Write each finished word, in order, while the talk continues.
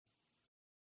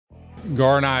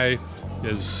Gar and I,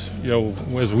 as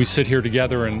we sit here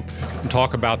together and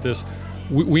talk about this,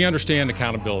 we understand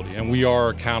accountability, and we are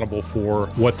accountable for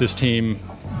what this team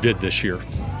did this year.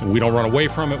 We don't run away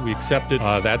from it. We accept it.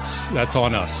 That's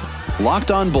on us.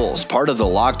 Locked On Bulls, part of the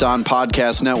Locked On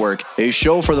Podcast Network, a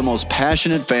show for the most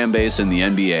passionate fan base in the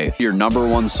NBA. Your number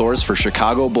one source for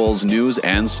Chicago Bulls news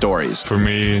and stories. For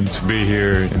me to be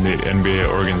here in the NBA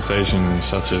organization, is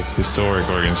such a historic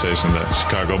organization, the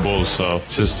Chicago Bulls, so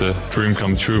it's just a dream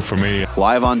come true for me.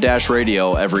 Live on Dash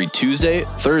Radio every Tuesday,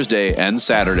 Thursday, and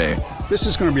Saturday. This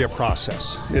is going to be a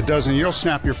process. You don't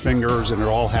snap your fingers and it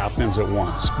all happens at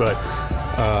once, but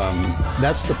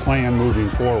that's the plan moving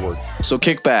forward. So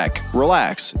kick back,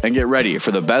 relax, and get ready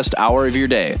for the best hour of your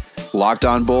day. Locked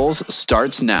On Bulls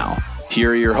starts now.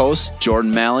 Here are your hosts,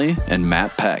 Jordan Malley and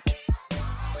Matt Peck.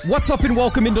 What's up and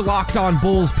welcome into Locked On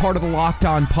Bulls, part of the Locked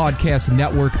On Podcast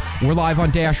Network. We're live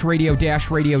on Dash Radio,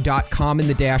 DashRadio.com, and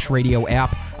the Dash Radio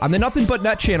app. On the Nothing But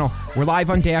Net channel, we're live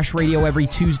on Dash Radio every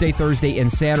Tuesday, Thursday,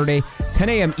 and Saturday, 10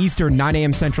 a.m. Eastern, 9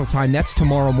 a.m. Central Time. That's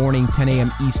tomorrow morning, 10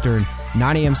 a.m. Eastern,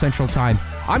 9 a.m. Central Time.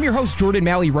 I'm your host, Jordan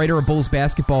Malley, writer of Bulls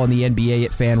basketball and the NBA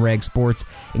at FanRag Sports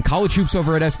and college hoops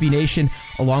over at SB Nation.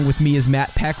 Along with me is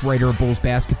Matt Peck, writer of Bulls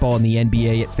basketball and the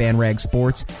NBA at FanRag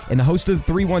Sports, and the host of the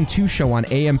 312 show on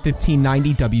AM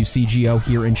 1590 WCGO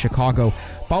here in Chicago.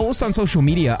 Follow us on social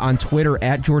media on Twitter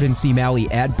at Jordan C.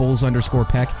 Malley, at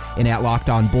Bulls_Peck, and at Locked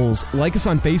On Bulls. Like us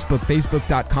on Facebook,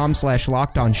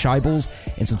 Facebook.com/LockedOnShyBulls,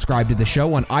 and subscribe to the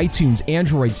show on iTunes,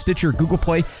 Android, Stitcher, Google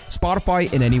Play,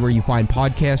 Spotify, and anywhere you find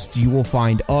podcasts, you will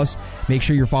find us. Make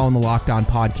sure you're following the Locked On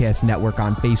Podcast Network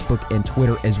on Facebook and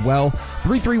Twitter as well.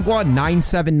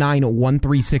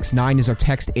 331-979-1369 is our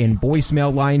text and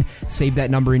voicemail line. Save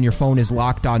that number in your phone as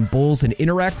Locked On Bulls and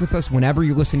interact with us whenever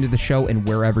you're listening to the show and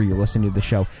wherever you're listening to the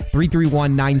show.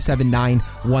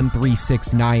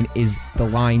 331-979-1369 is the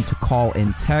line to call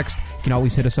and text. You can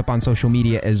always hit us up on social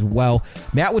media as well.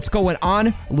 Matt, what's going on?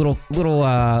 A little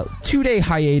 2-day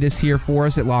hiatus here for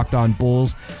us at Locked On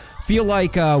Bulls. Feel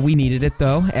like we needed it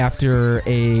though. After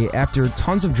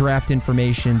tons of draft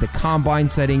information, the combine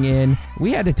setting in,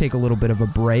 we had to take a little bit of a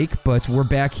break, but we're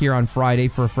back here on Friday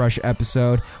for a fresh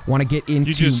episode. Want to get into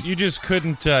you just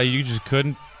couldn't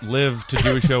live to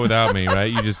do a show without me,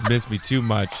 right? You just missed me too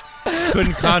much.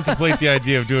 Couldn't contemplate the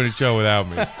idea of doing a show without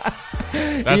me.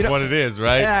 That's what it is,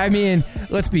 right? Yeah, I mean,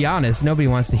 let's be honest. Nobody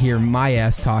wants to hear my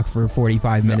ass talk for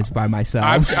 45 minutes by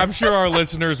myself. I'm sure our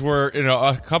listeners were,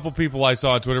 a couple people I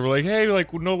saw on Twitter were like, hey,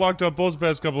 no Locked On Bulls the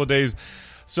past couple of days.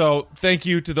 So thank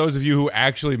you to those of you who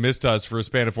actually missed us for a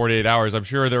span of 48 hours. I'm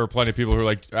sure there were plenty of people who were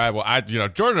like,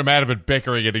 Jordan and Matt have been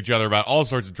bickering at each other about all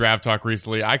sorts of draft talk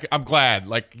recently. I'm glad.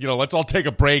 Let's all take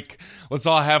a break. Let's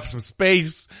all have some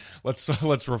space. Let's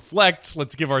reflect.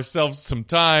 Let's give ourselves some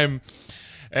time.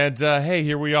 And hey,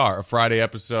 here we are, a Friday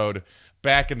episode,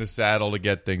 back in the saddle to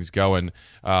get things going.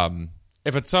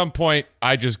 If at some point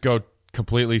I just go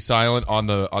completely silent on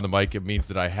the mic, it means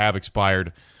that I have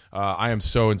expired. I am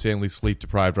so insanely sleep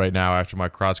deprived right now after my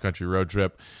cross-country road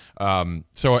trip.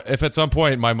 So if at some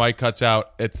point my mic cuts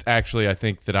out, it's actually, I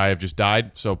think that I have just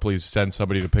died. So please send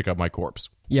somebody to pick up my corpse.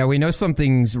 Yeah, we know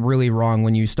something's really wrong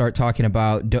when you start talking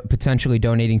about potentially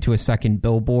donating to a second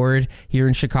billboard here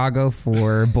in Chicago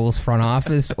for Bulls front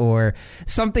office or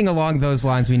something along those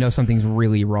lines. We know something's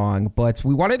really wrong, but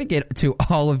we wanted to get to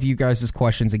all of you guys'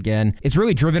 questions again. It's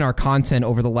really driven our content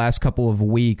over the last couple of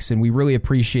weeks, and we really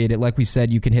appreciate it. Like we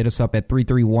said, you can hit us up at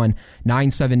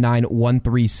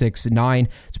 331-979-1369.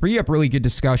 It's bringing up really good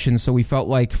discussions, so we felt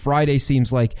like Friday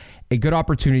seems like a good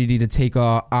opportunity to take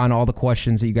on all the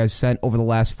questions that you guys sent over the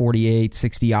last 48,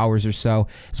 60 hours or so,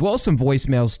 as well as some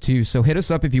voicemails too. So hit us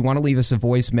up if you want to leave us a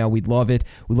voicemail. We'd love it.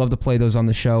 We'd love to play those on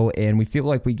the show, and we feel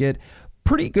like we get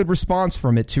pretty good response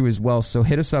from it too as well. So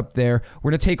hit us up there.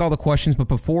 We're going to take all the questions, but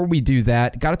before we do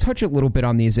that, got to touch a little bit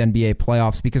on these NBA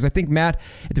playoffs, because I think, Matt,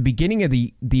 at the beginning of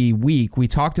the week, we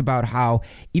talked about how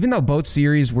even though both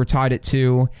series were tied at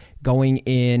 2, going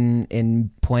in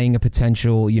and playing a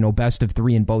potential, best of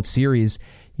 3 in both series,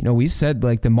 we said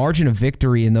like the margin of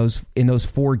victory in those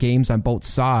 4 games on both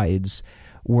sides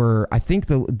were, I think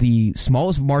the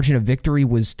smallest margin of victory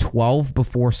was 12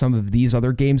 before some of these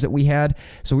other games that we had.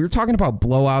 So we were talking about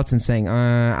blowouts and saying,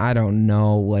 I don't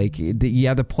know,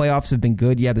 the playoffs have been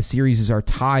good. Yeah, the series are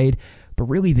tied, but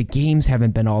really the games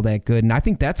haven't been all that good. And I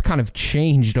think that's kind of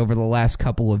changed over the last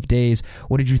couple of days.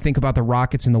 What did you think about the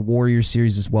Rockets and the Warriors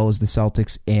series, as well as the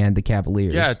Celtics and the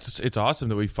Cavaliers? Yeah, it's awesome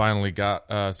that we finally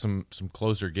got some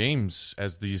closer games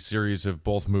as these series have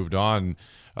both moved on.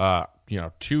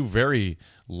 2 very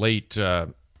late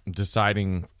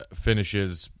deciding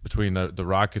finishes between the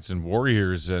Rockets and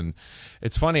Warriors. And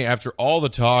it's funny, after all the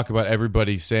talk about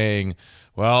everybody saying,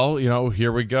 well,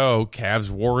 here we go, Cavs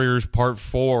Warriors part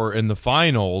 4 in the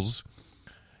finals.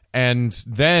 And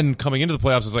then coming into the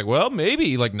playoffs, it's like, well,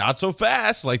 maybe not so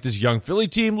fast. Like, this young Philly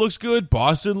team looks good.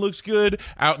 Boston looks good.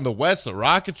 Out in the West, the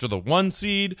Rockets are the 1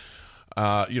 seed.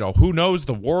 Who knows?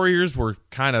 The Warriors were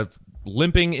kind of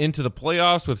limping into the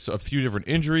playoffs with a few different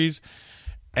injuries.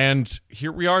 And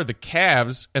here we are. The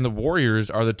Cavs and the Warriors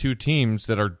are the 2 teams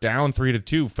that are down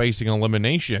 3-2 facing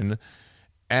elimination.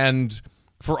 And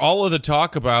for all of the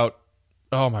talk about,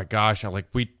 oh my gosh,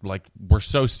 we're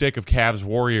so sick of Cavs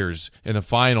Warriors in the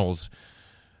finals,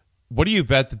 what do you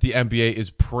bet that the NBA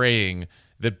is praying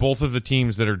that both of the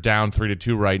teams that are down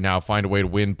 3-2 right now find a way to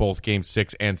win both games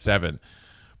 6 and 7?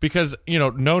 Because,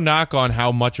 no knock on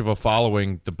how much of a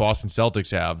following the Boston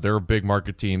Celtics have. They're a big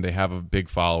market team. They have a big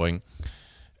following.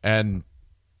 And,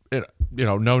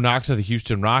 no knocks to the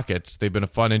Houston Rockets. They've been a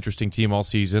fun, interesting team all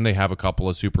season. They have a couple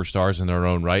of superstars in their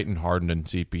own right, in Harden and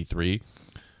CP3.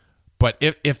 But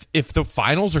if the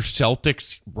finals are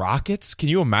Celtics-Rockets, can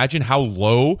you imagine how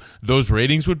low those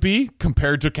ratings would be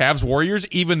compared to Cavs-Warriors,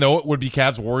 even though it would be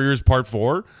Cavs-Warriors Part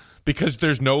 4? Because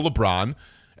there's no LeBron,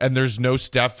 and there's no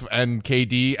Steph and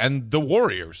KD and the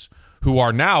Warriors, who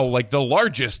are now the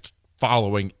largest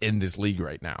following in this league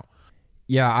right now.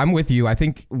 Yeah, I'm with you. I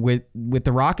think with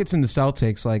the Rockets and the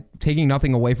Celtics, taking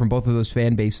nothing away from both of those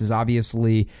fan bases,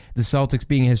 obviously the Celtics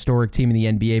being a historic team in the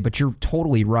NBA, but you're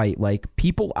totally right.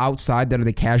 People outside that are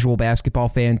the casual basketball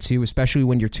fan too, especially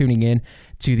when you're tuning in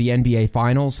to the NBA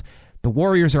Finals, the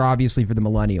Warriors are obviously for the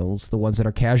millennials. The ones that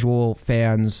are casual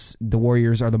fans, the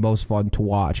Warriors are the most fun to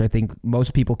watch. I think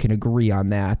most people can agree on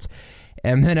that.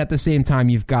 And then at the same time,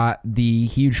 you've got the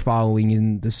huge following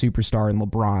in the superstar in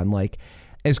LeBron.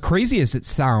 As crazy as it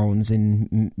sounds,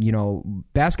 and,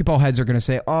 basketball heads are going to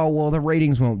say, oh, well, the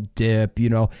ratings won't dip.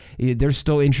 There's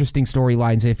still interesting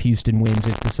storylines if Houston wins,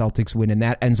 if the Celtics win, and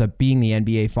that ends up being the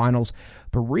NBA Finals.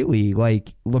 But really,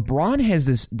 LeBron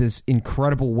has this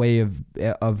incredible way of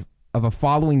a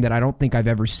following that I don't think I've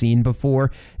ever seen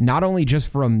before, not only just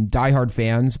from diehard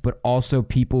fans, but also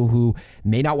people who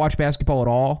may not watch basketball at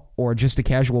all or just a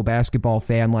casual basketball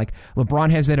fan. LeBron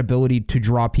has that ability to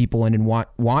draw people in and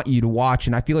want you to watch,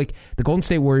 and I feel like the Golden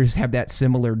State Warriors have that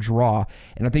similar draw,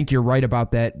 and I think you're right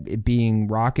about that, it being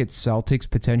Rockets, Celtics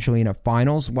potentially in a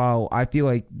finals. While I feel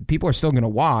like people are still going to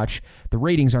watch, the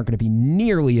ratings aren't going to be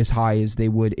nearly as high as they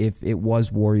would if it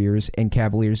was Warriors and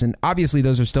Cavaliers, and obviously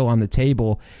those are still on the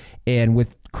table. And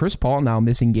with Chris Paul now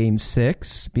missing Game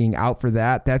 6, being out for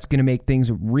that's going to make things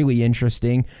really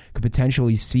interesting. Could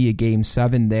potentially see a Game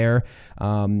 7 there.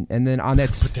 And then on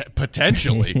that...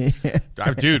 Potentially.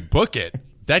 Dude, book it.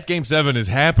 That Game 7 is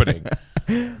happening.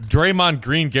 Draymond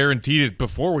Green guaranteed it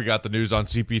before we got the news on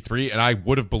CP3, and I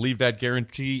would have believed that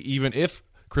guarantee even if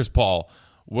Chris Paul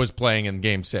was playing in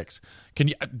Game 6.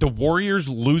 The Warriors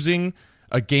losing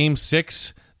a Game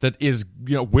 6 that is,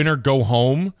 winner go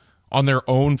home on their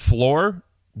own floor?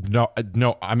 No.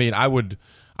 I mean, I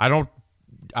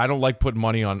don't like putting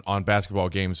money on basketball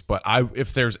games, but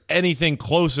if there's anything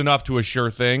close enough to a sure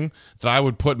thing that I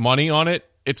would put money on it,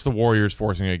 it's the Warriors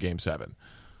forcing a Game 7.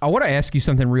 I want to ask you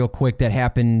something real quick that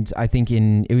happened, I think,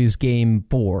 it was Game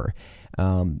 4.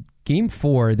 Game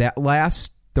 4, that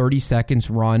last 30 seconds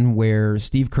run where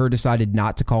Steve Kerr decided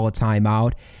not to call a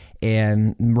timeout,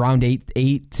 and around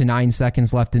 8 to 9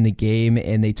 seconds left in the game,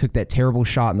 and they took that terrible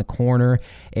shot in the corner,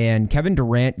 and Kevin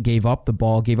Durant gave up the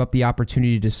ball, gave up the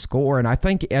opportunity to score, and I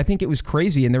think it was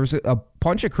crazy, and there was a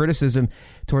bunch of criticism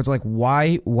towards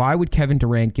why would Kevin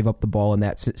Durant give up the ball in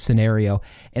that scenario,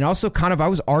 and also I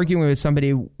was arguing with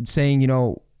somebody saying,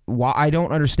 why I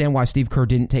don't understand why Steve Kerr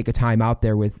didn't take a timeout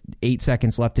there with 8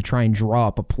 seconds left to try and draw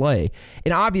up a play.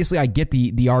 And obviously I get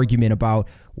the argument about,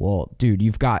 well, dude,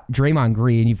 you've got Draymond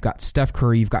Green, you've got Steph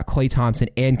Curry, you've got Klay Thompson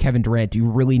and Kevin Durant. Do you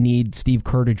really need Steve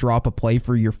Kerr to draw up a play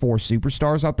for your 4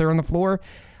 superstars out there on the floor?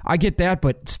 I get that,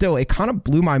 but still, it kind of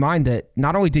blew my mind that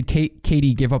not only did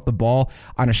KD give up the ball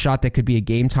on a shot that could be a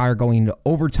game tire going into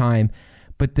overtime,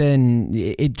 but then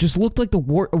it just looked like the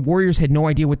Warriors had no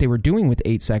idea what they were doing with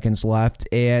 8 seconds left,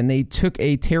 and they took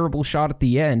a terrible shot at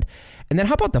the end. And then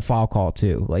how about the foul call,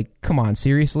 too? Come on,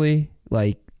 seriously?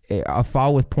 A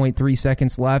foul with 0.3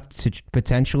 seconds left to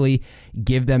potentially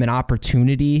give them an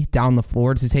opportunity down the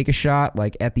floor to take a shot,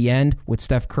 at the end with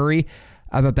Steph Curry.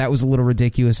 I thought that was a little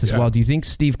ridiculous as well. Do you think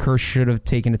Steve Kerr should have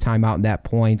taken a timeout at that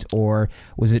point, or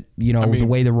was it,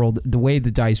 the way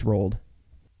the dice rolled?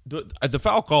 The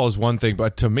foul call is one thing,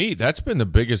 but to me, that's been the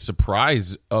biggest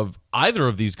surprise of either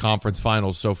of these conference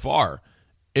finals so far.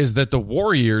 is that the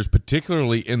Warriors,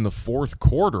 particularly in the fourth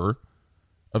quarter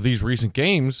of these recent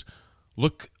games,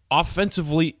 look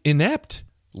offensively inept,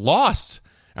 lost.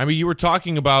 I mean, you were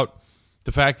talking about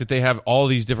the fact that they have all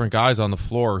these different guys on the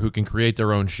floor who can create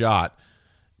their own shot,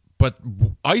 but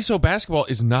ISO basketball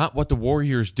is not what the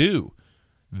Warriors do.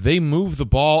 They move the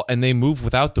ball and they move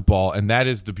without the ball, and that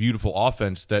is the beautiful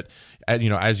offense that,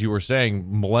 as you were saying,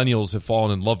 millennials have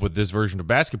fallen in love with this version of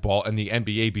basketball, and the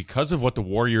NBA, because of what the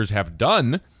Warriors have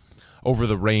done over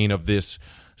the reign of this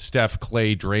Steph,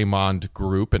 Clay, Draymond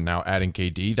group, and now adding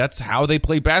KD, that's how they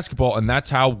play basketball, and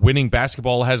that's how winning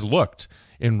basketball has looked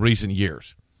in recent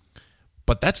years.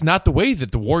 But that's not the way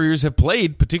that the Warriors have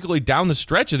played, particularly down the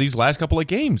stretch of these last couple of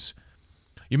games.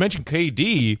 You mentioned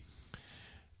KD.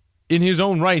 In his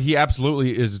own right, he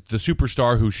absolutely is the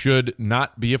superstar who should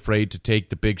not be afraid to take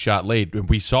the big shot late.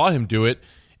 We saw him do it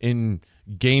in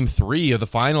Game 3 of the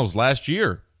finals last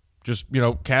year. Just,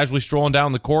 casually strolling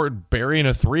down the court, burying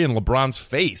a three in LeBron's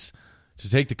face to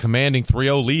take the commanding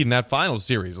 3-0 lead in that finals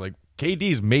series. Like,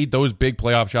 KD's made those big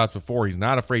playoff shots before. He's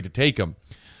not afraid to take them.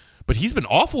 But he's been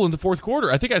awful in the fourth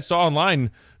quarter. I think I saw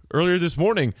online earlier this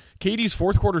morning, KD's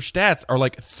fourth quarter stats are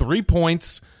like 3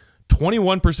 points,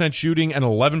 21% shooting, and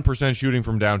 11% shooting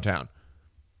from downtown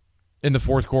in the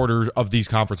fourth quarter of these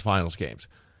conference finals games.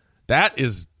 That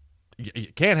is,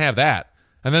 you can't have that.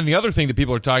 And then the other thing that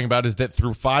people are talking about is that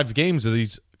through 5 games of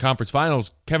these conference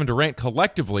finals, Kevin Durant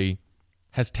collectively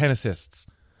has 10 assists.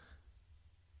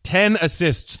 10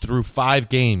 assists through 5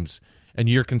 games, and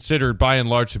you're considered by and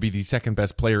large to be the second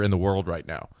best player in the world right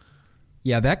now.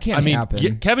 Yeah, that can't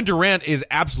happen. Kevin Durant is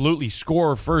absolutely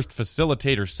scorer first,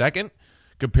 facilitator second,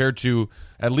 compared to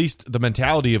at least the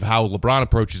mentality of how LeBron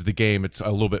approaches the game. It's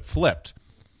a little bit flipped.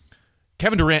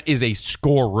 Kevin Durant is a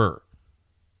scorer,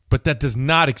 but that does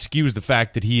not excuse the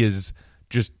fact that he is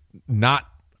just not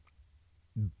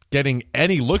getting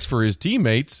any looks for his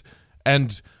teammates.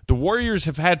 And the Warriors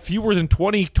have had fewer than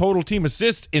 20 total team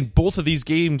assists in both of these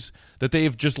games that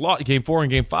they've just lost, Game 4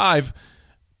 and Game 5.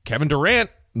 Kevin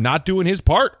Durant not doing his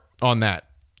part on that.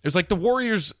 It's like the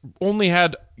Warriors only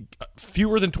had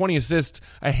fewer than 20 assists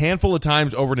a handful of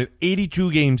times over an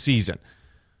 82-game season,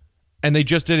 and they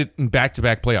just did it in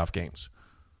back-to-back playoff games.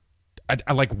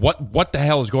 I like what the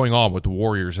hell is going on with the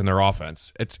Warriors and their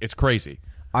offense? It's crazy.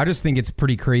 I just think it's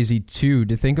pretty crazy too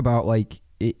to think about, like,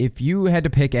 if you had to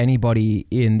pick anybody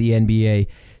in the NBA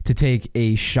to take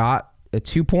a shot, a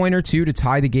 2-pointer to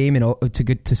tie the game and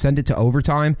to send it to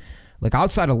overtime. Like,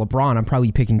 outside of LeBron, I'm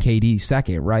probably picking KD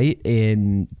second, right?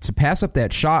 And to pass up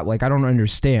that shot, like, I don't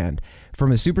understand.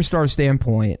 From a superstar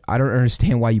standpoint, I don't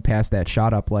understand why you pass that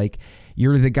shot up. Like,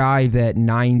 you're the guy that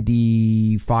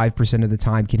 95% of the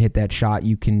time can hit that shot.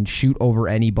 You can shoot over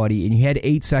anybody, and you had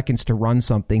 8 seconds to run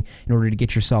something in order to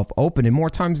get yourself open. And more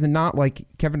times than not, like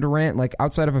Kevin Durant, like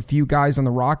outside of a few guys on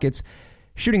the Rockets,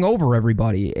 shooting over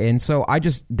everybody. And so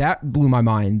that blew my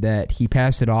mind that he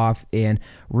passed it off and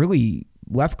really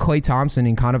left Klay Thompson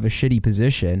in kind of a shitty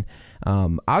position.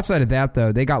 Outside of that,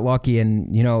 though, they got lucky, and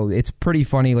it's pretty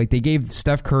funny. Like, they gave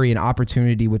Steph Curry an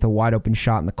opportunity with a wide open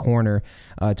shot in the corner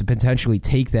to potentially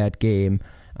take that game.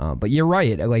 But you're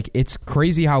right. Like, it's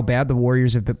crazy how bad the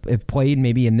Warriors have played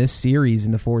maybe in this series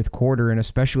in the fourth quarter, and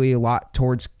especially a lot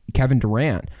towards Kevin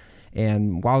Durant.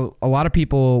 And while a lot of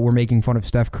people were making fun of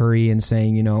Steph Curry and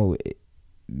saying,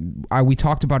 we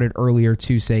talked about it earlier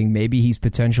too, saying maybe he's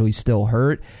potentially still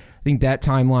hurt. I think that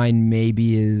timeline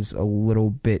maybe is a little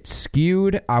bit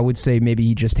skewed. I would say maybe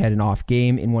he just had an off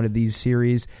game in one of these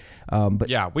series. But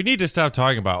yeah, we need to stop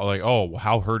talking about, like, oh,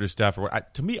 how hurt is Steph?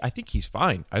 To me, I think he's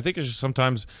fine. I think it's just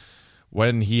sometimes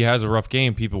when he has a rough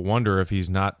game, people wonder if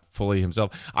he's not fully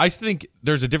himself. I think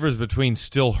there's a difference between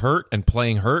still hurt and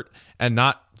playing hurt and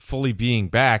not fully being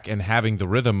back and having the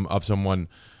rhythm of someone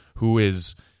who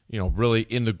is, really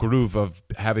in the groove of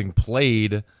having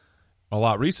played a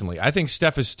lot recently. I think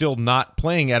Steph is still not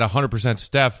playing at 100%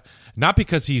 Steph, not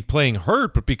because he's playing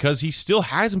hurt, but because he still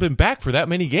hasn't been back for that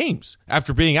many games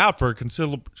after being out for a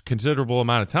considerable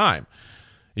amount of time.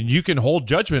 And you can hold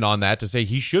judgment on that to say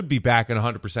he should be back at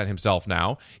 100% himself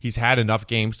now. He's had enough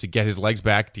games to get his legs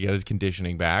back, to get his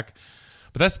conditioning back.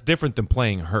 But that's different than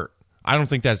playing hurt. I don't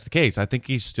think that's the case. I think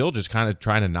he's still just kind of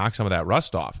trying to knock some of that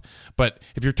rust off. But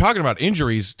if you're talking about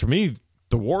injuries, to me,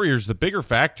 the Warriors, the bigger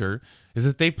factor is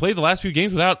that they've played the last few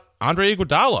games without Andre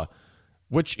Iguodala,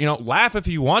 which, laugh if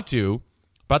you want to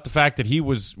about the fact that he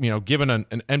was, given an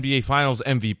NBA Finals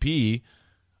MVP a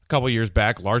couple years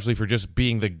back, largely for just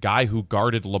being the guy who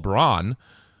guarded LeBron.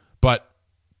 But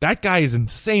that guy is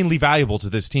insanely valuable to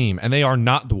this team, and they are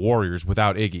not the Warriors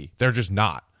without Iggy. They're just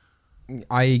not.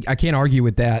 I can't argue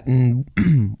with that. And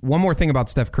one more thing about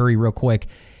Steph Curry real quick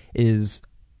is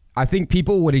I think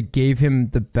people would have gave him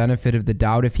the benefit of the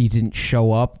doubt if he didn't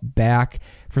show up back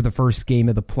for the first game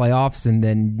of the playoffs. And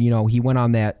then, he went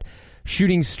on that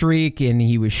shooting streak and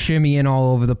he was shimmying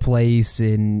all over the place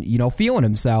and, feeling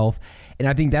himself. And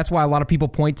I think that's why a lot of people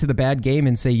point to the bad game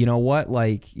and say, you know what,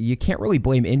 you can't really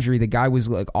blame injury. The guy was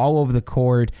all over the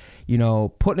court,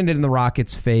 putting it in the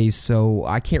Rockets' face. So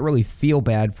I can't really feel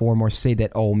bad for him or say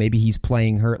that, oh, maybe he's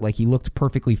playing hurt. He looked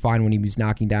perfectly fine when he was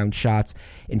knocking down shots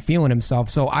and feeling himself.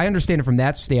 So I understand it from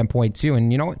that standpoint too. And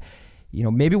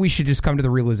maybe we should just come to the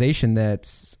realization that,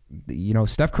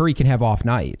 Steph Curry can have off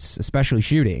nights, especially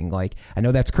shooting. I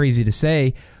know that's crazy to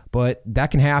say, but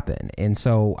that can happen. And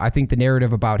so I think the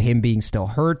narrative about him being still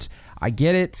hurt, I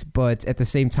get it. But at the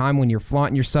same time, when you're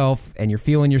flaunting yourself and you're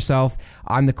feeling yourself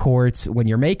on the courts, when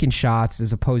you're making shots,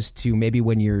 as opposed to maybe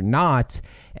when you're not,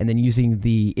 and then using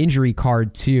the injury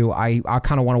card too, I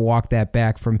kind of want to walk that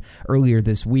back from earlier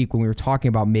this week when we were talking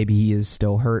about maybe he is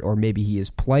still hurt or maybe he is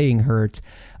playing hurt.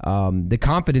 The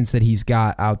confidence that he's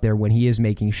got out there when he is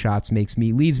making shots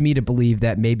leads me to believe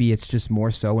that maybe it's just more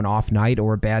so an off night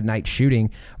or a bad night shooting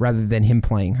rather than him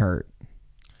playing hurt.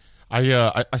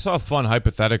 I saw a fun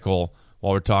hypothetical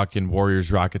while we're talking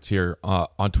Warriors-Rockets here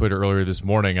on Twitter earlier this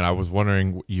morning, and I was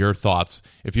wondering your thoughts,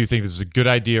 if you think this is a good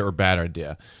idea or bad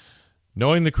idea.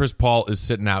 Knowing that Chris Paul is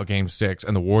sitting out Game 6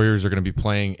 and the Warriors are going to be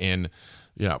playing in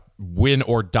win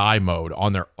or die mode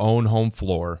on their own home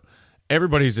floor,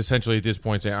 everybody's essentially at this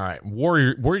point saying, all right,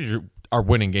 Warriors are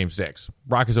winning Game 6.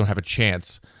 Rockets don't have a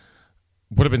chance.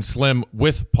 Would have been slim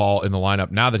with Paul in the lineup.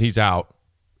 Now that he's out,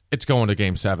 it's going to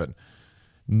Game 7.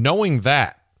 Knowing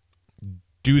that,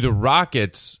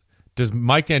 does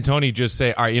Mike D'Antoni just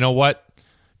say, all right, you know what?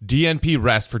 DNP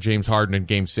rest for James Harden in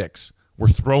Game 6. We're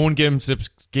throwing Game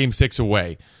 6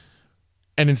 away.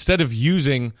 And instead of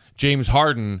using James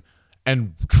Harden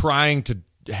and trying to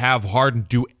have Harden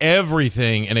do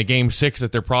everything in a Game 6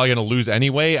 that they're probably going to lose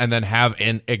anyway, and then have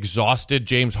an exhausted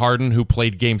James Harden who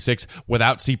played Game 6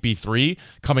 without CP3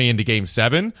 coming into Game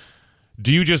 7,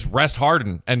 do you just rest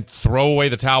Harden and throw away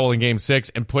the towel in Game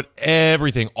 6 and put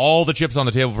everything, all the chips on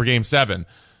the table for Game 7?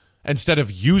 Instead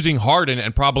of using Harden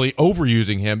and probably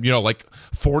overusing him,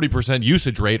 40%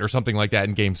 usage rate or something like that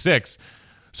in Game 6.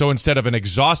 So instead of an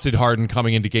exhausted Harden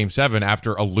coming into Game 7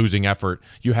 after a losing effort,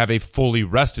 you have a fully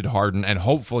rested Harden and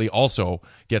hopefully also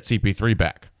get CP3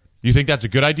 back. You think that's a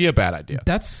good idea, bad idea?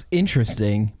 That's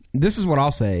interesting. This is what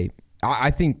I'll say.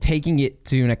 I think taking it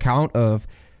to an account of,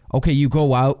 okay, you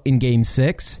go out in Game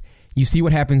 6, you see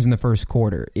what happens in the first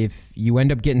quarter. If you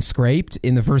end up getting scraped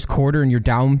in the first quarter and you're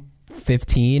down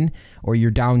 15 or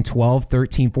you're down 12,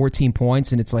 13, 14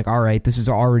 points and it's all right, this is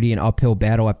already an uphill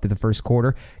battle after the first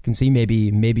quarter. I can see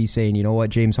maybe saying, you know what,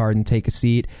 James Harden, take a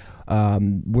seat.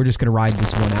 We're just going to ride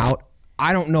this one out.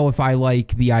 I don't know if I like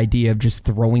the idea of just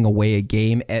throwing away a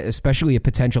game, especially a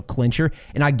potential clincher.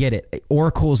 And I get it.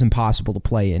 Oracle is impossible to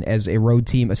play in as a road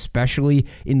team, especially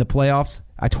in the playoffs.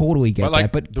 I totally get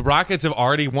that. But the Rockets have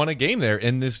already won a game there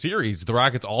in this series. The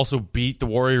Rockets also beat the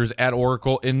Warriors at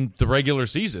Oracle in the regular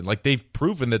season. They've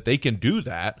proven that they can do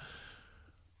that.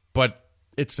 But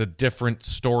it's a different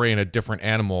story and a different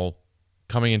animal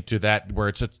coming into that where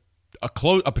it's a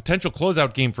potential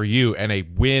closeout game for you and a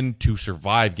win to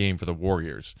survive game for the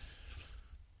Warriors.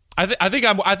 I think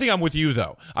I'm with you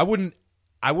though. I wouldn't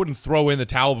throw in the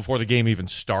towel before the game even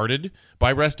started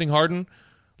by resting Harden.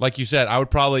 Like you said, I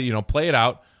would probably play it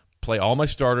out, play all my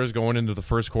starters going into the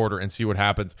first quarter and see what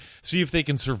happens. See if they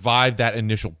can survive that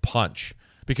initial punch,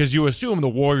 because you assume the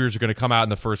Warriors are going to come out in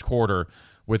the first quarter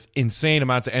with insane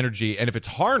amounts of energy, and if it's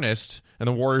harnessed and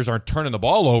the Warriors aren't turning the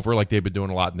ball over like they've been doing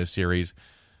a lot in this series,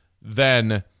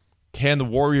 then can the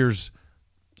Warriors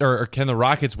or can the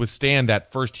Rockets withstand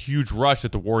that first huge rush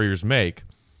that the Warriors make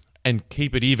and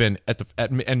keep it even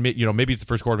maybe it's the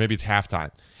first quarter, maybe it's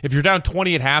halftime. If you're down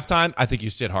 20 at halftime, I think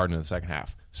you sit Harden in the second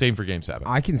half. Same for Game 7.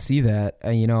 I can see that.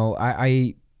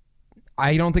 I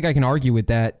don't think I can argue with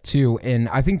that too. And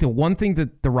I think the one thing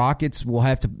that the Rockets will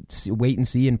have to wait and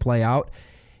see and play out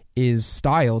is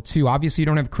style too. Obviously, you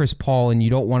don't have Chris Paul, and you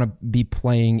don't want to be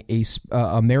playing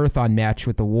a marathon match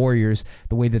with the Warriors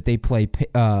the way that they play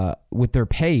with their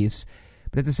pace.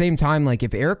 But at the same time,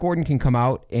 if Eric Gordon can come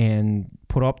out and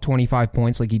put up 25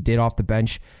 points like he did off the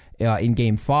bench in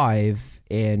Game 5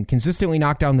 and consistently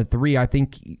knock down the three, I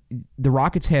think the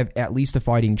Rockets have at least a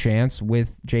fighting chance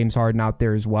with James Harden out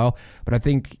there as well. But I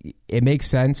think it makes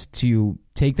sense to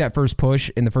take that first push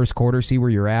in the first quarter, see where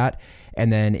you're at.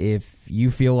 And then if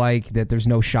you feel like that there's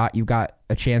no shot you've got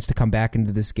a chance to come back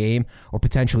into this game or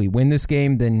potentially win this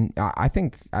game, then I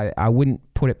think I wouldn't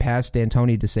put it past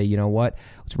D'Antoni to say, you know what,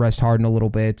 let's rest Harden a little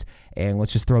bit and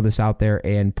let's just throw this out there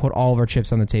and put all of our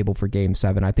chips on the table for Game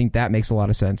 7. I think that makes a lot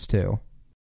of sense too.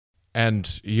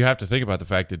 And you have to think about the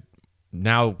fact that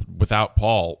now without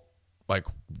Paul, like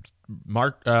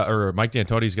Mike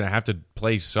D'Antoni is going to have to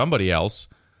play somebody else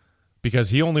because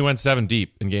he only went 7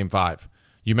 deep in Game 5.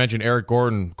 You mentioned Eric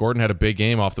Gordon. Gordon had a big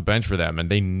game off the bench for them, and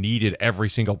they needed every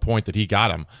single point that he got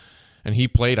him. And he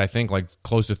played, I think, like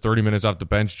close to 30 minutes off the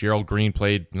bench. Gerald Green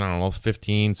played,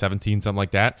 15, 17, something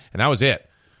like that, and that was it.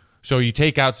 So you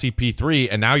take out CP3,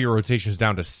 and now your rotation is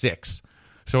down to 6.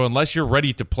 So unless you're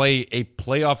ready to play a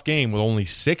playoff game with only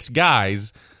 6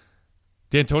 guys,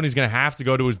 D'Antoni's going to have to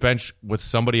go to his bench with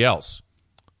somebody else.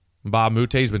 Bob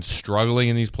Moute's been struggling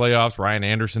in these playoffs. Ryan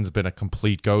Anderson's been a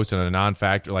complete ghost and a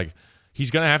non-factor. Like,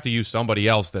 he's going to have to use somebody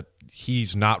else that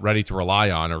he's not ready to rely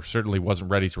on, or certainly wasn't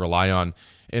ready to rely on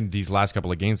in these last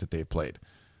couple of games that they've played,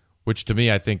 which to me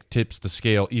I think tips the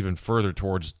scale even further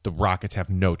towards the Rockets have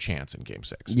no chance in Game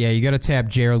 6. Yeah, you got to tap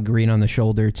Gerald Green on the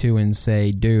shoulder too and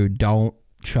say, dude, don't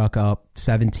chuck up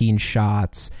 17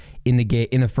 shots in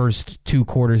the first 2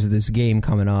 quarters of this game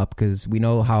coming up, because we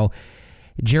know how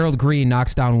Gerald Green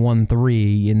knocks down 1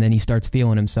 3 and then he starts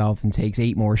feeling himself and takes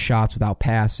 8 more shots without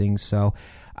passing. So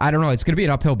I don't know. It's going to be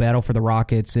an uphill battle for the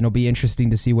Rockets, and it'll be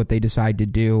interesting to see what they decide to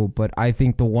do. But I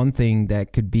think the one thing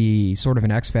that could be sort of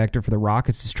an X factor for the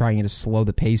Rockets is trying to slow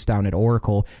the pace down at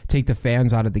Oracle, take the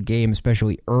fans out of the game,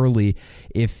 especially early.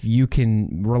 If you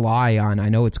can rely on, I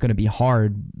know it's going to be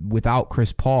hard without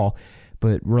Chris Paul,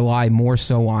 but rely more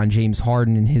so on James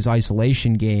Harden in his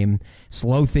isolation game,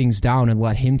 slow things down and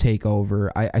let him take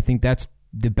over. I think that's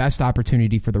the best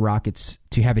opportunity for the Rockets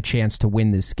to have a chance to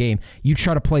win this game. You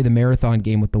try to play the marathon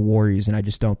game with the Warriors, and I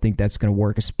just don't think that's going to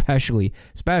work, especially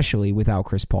without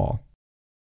Chris Paul.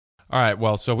 All right,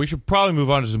 well, so we should probably move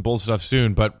on to some Bulls stuff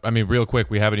soon, but, I mean, real quick,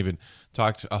 we haven't even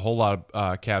talked a whole lot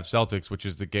of Cavs-Celtics, which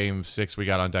is the Game 6 we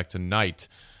got on deck tonight.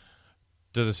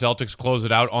 Do the Celtics close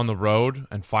it out on the road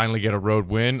and finally get a road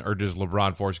win, or does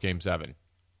LeBron force Game 7?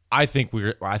 I think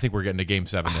we're getting to Game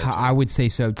 7 there, too. I would say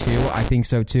so, too. I think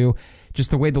so, too.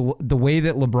 Just the way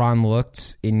that LeBron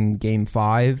looked in Game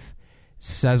 5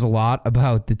 says a lot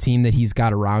about the team that he's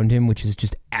got around him, which is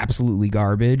just absolutely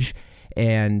garbage.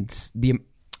 And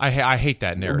I hate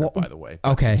that narrative, by the way.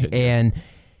 Okay, continue. And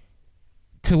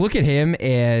to look at him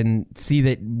and see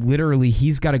that literally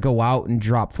he's got to go out and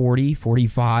drop 40,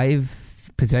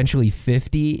 45, potentially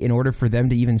 50 in order for them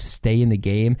to even stay in the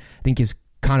game, I think is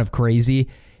kind of crazy.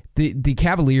 The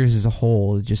Cavaliers as a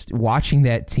whole, just watching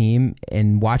that team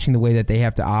and watching the way that they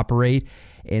have to operate,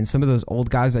 and some of those old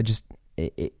guys,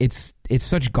 it's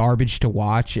such garbage to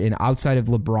watch. And outside of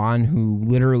LeBron, who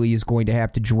literally is going to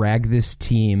have to drag this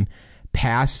team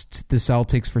past the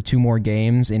Celtics for 2 more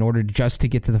games in order just to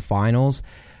get to the finals,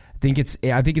 I think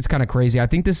it's kind of crazy. I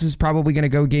think this is probably going to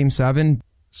go Game 7.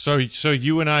 So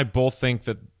you and I both think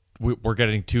that we're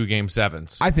getting 2 Game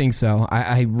 7s. I think so.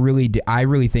 I really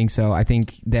think so. I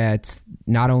think that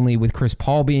not only with Chris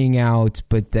Paul being out,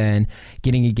 but then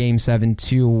getting a Game 7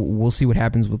 too. We'll see what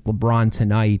happens with LeBron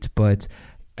tonight.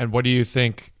 And what do you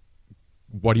think?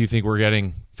 What do you think we're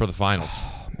getting for the finals?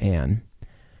 Oh, man,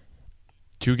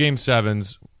 2 Game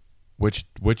 7s. Which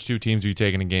 2 teams are you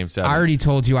taking in Game 7? I already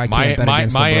told you I can't bet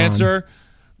against LeBron.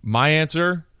 My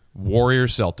answer.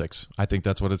 Warriors Celtics. I think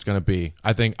that's what it's going to be.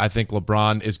 I think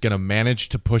LeBron is going to manage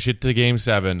to push it to Game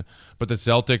 7, but the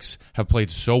Celtics have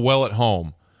played so well at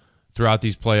home throughout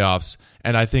these playoffs,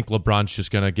 and I think LeBron's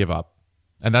just going to give up.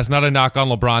 And that's not a knock on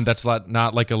LeBron. That's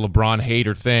not like a LeBron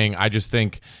hater thing. I just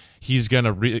think he's going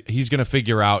to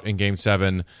figure out in Game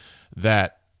 7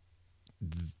 that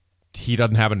he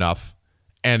doesn't have enough,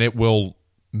 and he'll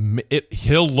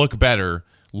look better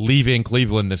leaving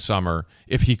Cleveland this summer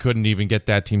if he couldn't even get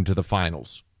that team to the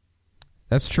finals.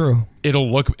 That's true. It'll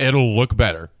look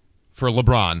better for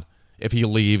LeBron if he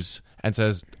leaves and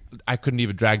says, I couldn't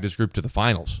even drag this group to the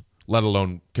finals, let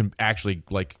alone can actually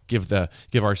like give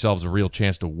ourselves a real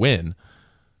chance to win.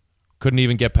 Couldn't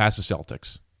even get past the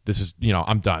Celtics. This is,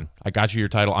 I'm done. I got you your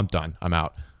title. I'm done. I'm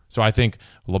out. So I think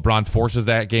LeBron forces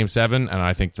that Game 7, and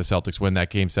I think the Celtics win that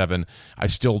Game 7. I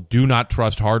still do not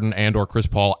trust Harden and or Chris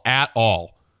Paul at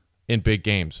all in big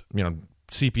games.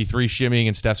 CP3 shimmying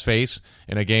in Steph's face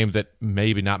in a game that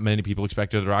maybe not many people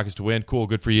expected the Rockets to win. Cool,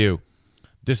 good for you.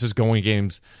 This is going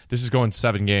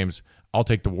 7 games. I'll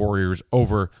take the Warriors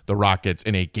over the Rockets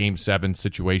in a Game 7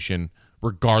 situation,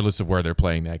 regardless of where they're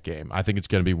playing that game. I think it's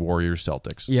going to be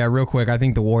Warriors-Celtics. Yeah, real quick, I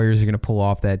think the Warriors are going to pull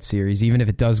off that series, even if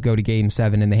it does go to Game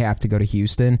 7 and they have to go to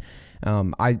Houston.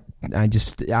 I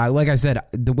just like I said,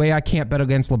 the way I can't bet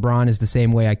against LeBron is the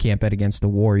same way I can't bet against the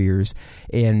Warriors.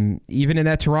 And even in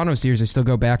that Toronto series, I still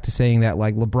go back to saying that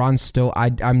like LeBron still.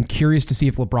 I'm curious to see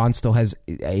if LeBron still has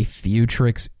a few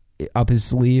tricks up his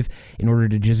sleeve in order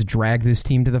to just drag this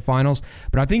team to the finals.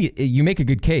 But I think you make a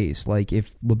good case. Like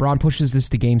if LeBron pushes this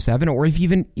to Game 7, or if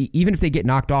even if they get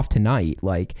knocked off tonight,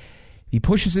 like he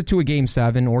pushes it to a Game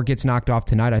 7 or gets knocked off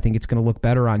tonight, I think it's going to look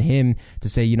better on him to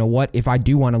say, you know what, if I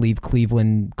do want to leave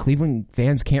Cleveland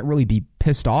fans can't really be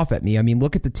pissed off at me. I mean,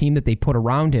 look at the team that they put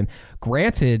around him.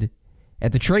 Granted,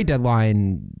 at the trade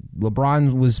deadline,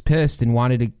 LeBron was pissed and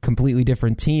wanted a completely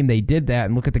different team. They did that,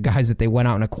 and look at the guys that they went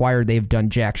out and acquired. They've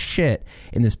done jack shit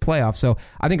in this playoff. So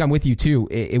I think I'm with you, too.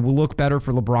 It will look better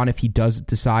for LeBron if he does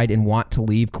decide and want to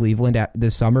leave Cleveland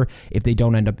this summer if they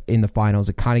don't end up in the finals.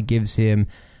 It kind of gives him,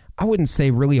 I wouldn't say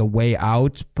really a way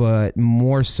out, but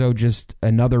more so just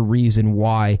another reason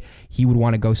why he would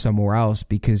want to go somewhere else,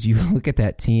 because you look at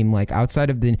that team, like outside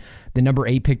of the number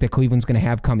 8 pick that Cleveland's going to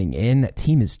have coming in, that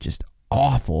team is just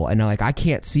awful. And like I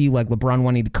can't see like LeBron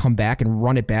wanting to come back and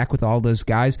run it back with all those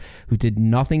guys who did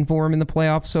nothing for him in the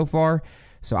playoffs so far.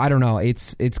 So I don't know.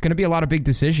 It's going to be a lot of big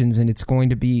decisions, and it's going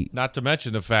to be, not to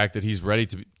mention the fact that he's ready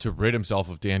to rid himself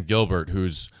of Dan Gilbert,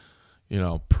 who's, you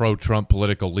know, pro-Trump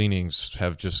political leanings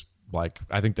have just, like,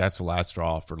 I think that's the last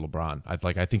straw for LeBron.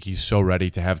 I think he's so ready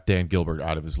to have Dan Gilbert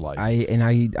out of his life.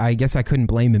 I guess I couldn't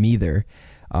blame him either.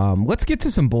 Let's get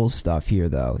to some Bulls stuff here,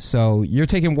 though. So you're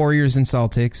taking Warriors and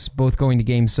Celtics, both going to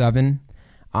Game 7.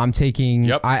 I'm taking.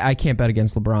 Yep. I can't bet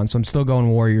against LeBron, so I'm still going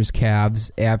Warriors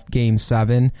Cavs at Game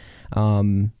 7. I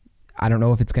don't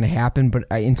know if it's going to happen, but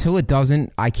until it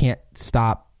doesn't, I can't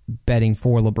stop betting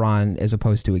for LeBron as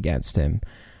opposed to against him.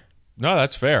 No,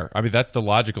 that's fair. I mean, that's the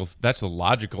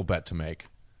logical bet to make.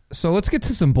 So let's get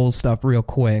to some Bulls stuff real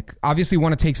quick. Obviously,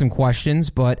 want to take some questions,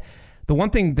 but the one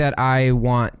thing that I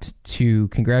want to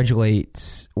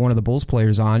congratulate one of the Bulls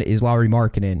players on is Lauri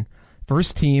Markkanen.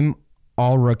 First team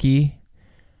All-Rookie,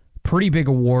 pretty big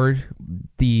award.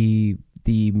 The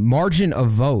margin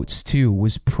of votes too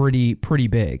was pretty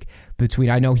big.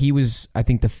 I know he was, I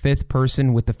think, the 5th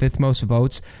person with the 5th most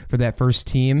votes for that first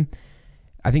team.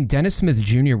 I think Dennis Smith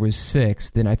Jr. was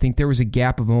 6th, and I think there was a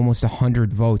gap of almost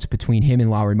 100 votes between him and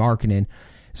Lauri Markkanen.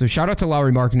 So shout out to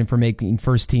Lauri Markkanen for making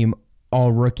first team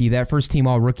All-Rookie. That first team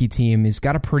All-Rookie team has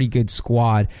got a pretty good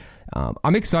squad.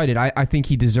 I'm excited. I think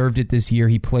he deserved it this year.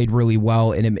 He played really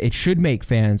well, and it should make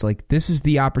fans, like, this is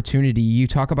the opportunity. You want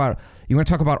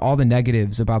to talk about all the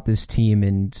negatives about this team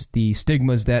and the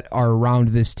stigmas that are around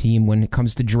this team when it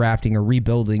comes to drafting or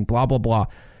rebuilding, blah, blah, blah.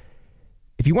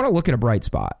 If you want to look at a bright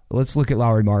spot, let's look at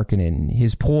Lauri Markkanen.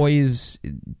 His poise,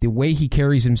 the way he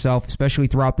carries himself, especially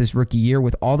throughout this rookie year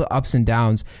with all the ups and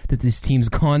downs that this team's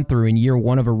gone through in year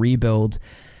one of a rebuild.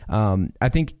 I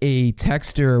think a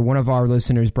texter, one of our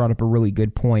listeners, brought up a really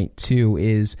good point too,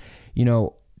 is, you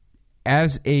know,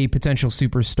 as a potential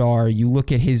superstar, you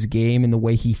look at his game and the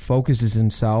way he focuses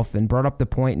himself, and brought up the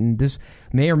point, and this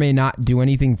may or may not do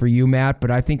anything for you, Matt,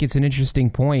 but I think it's an interesting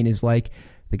point, is like,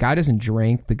 the guy doesn't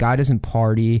drink. The guy doesn't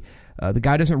party. The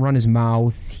guy doesn't run his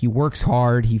mouth. He works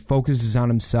hard. He focuses on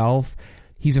himself.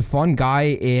 He's a fun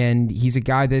guy, and he's a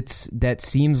guy that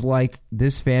seems like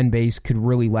this fan base could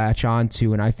really latch on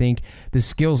to. And I think the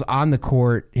skills on the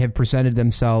court have presented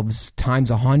themselves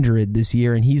times 100 this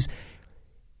year, and he's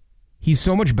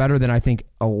so much better than I think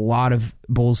a lot of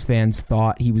Bulls fans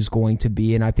thought he was going to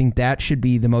be. And I think that should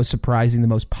be the most surprising, the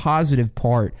most positive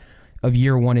part of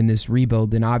year one in this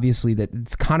rebuild. And obviously that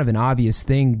it's kind of an obvious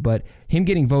thing, but him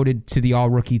getting voted to the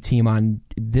all-rookie team on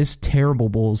this terrible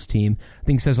Bulls team, I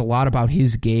think says a lot about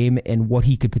his game and what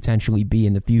he could potentially be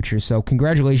in the future. So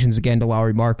congratulations again to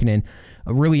Lauri Markkanen.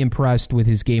 I'm really impressed with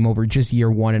his game over just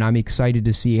year one, and I'm excited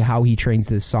to see how he trains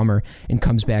this summer and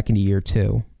comes back into year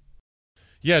two.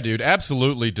 Yeah, dude,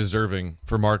 absolutely deserving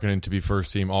for Markkanen to be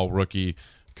first team all-rookie.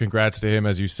 Congrats to him,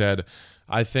 as you said.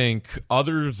 I think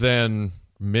other than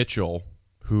Mitchell,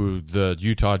 who the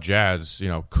Utah Jazz,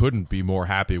 couldn't be more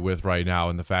happy with right now,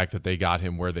 and the fact that they got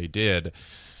him where they did.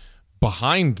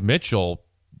 Behind Mitchell,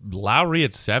 Lowry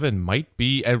at 7 might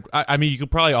be. I mean, you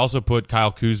could probably also put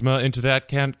Kyle Kuzma into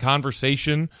that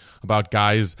conversation about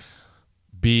guys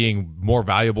being more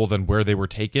valuable than where they were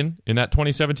taken in that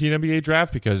 2017 NBA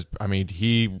draft, because, I mean,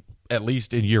 he, at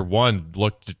least in year one,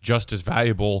 looked just as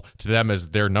valuable to them as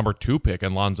their number 2 pick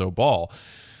in Lonzo Ball,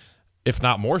 if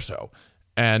not more so.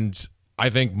 And I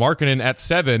think Markkanen at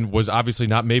 7 was obviously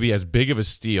not maybe as big of a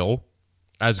steal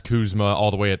as Kuzma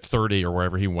all the way at 30 or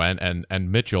wherever he went,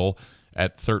 and Mitchell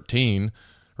at 13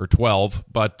 or 12.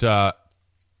 But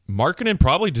Markkanen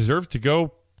probably deserved to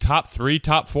go top 3,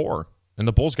 top 4, and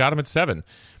the Bulls got him at 7.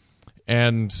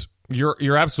 And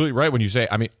you're absolutely right when you say,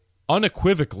 I mean,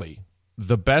 unequivocally,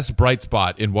 the best bright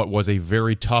spot in what was a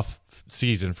very tough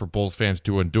season for Bulls fans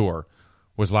to endure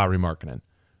was Lauri Markkanen.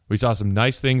 We saw some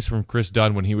nice things from Chris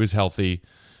Dunn when he was healthy.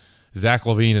 Zach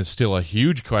LaVine is still a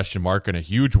huge question mark and a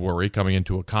huge worry coming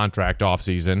into a contract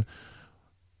offseason.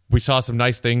 We saw some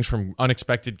nice things from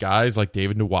unexpected guys like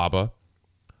David Nwaba.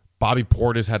 Bobby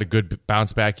Portis had a good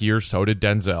bounce-back year, so did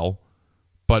Denzel.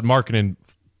 But Markkanen,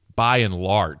 by and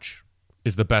large,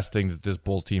 is the best thing that this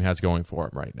Bulls team has going for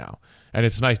him right now. And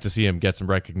it's nice to see him get some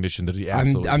recognition that he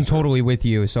absolutely I'm totally with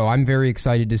you. So I'm very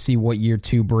excited to see what year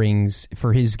 2 brings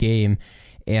for his game.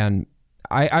 And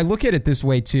I look at it this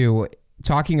way, too.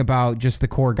 Talking about just the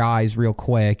core guys real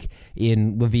quick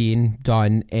in LaVine,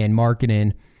 Dunn, and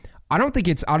Markkanen, I don't think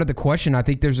it's out of the question. I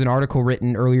think there's an article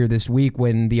written earlier this week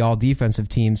when the all-defensive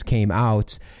teams came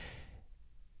out.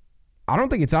 I don't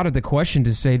think it's out of the question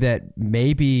to say that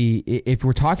maybe if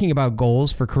we're talking about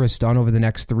goals for Chris Dunn over the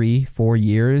next 3-4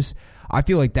 years, I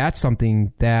feel like that's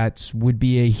something that would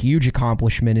be a huge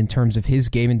accomplishment in terms of his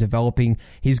game and developing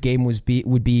his game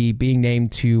would be being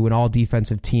named to an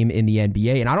all-defensive team in the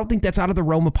NBA. And I don't think that's out of the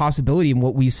realm of possibility in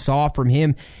what we saw from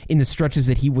him in the stretches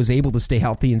that he was able to stay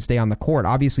healthy and stay on the court.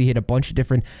 Obviously, he had a bunch of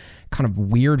different kind of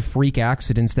weird freak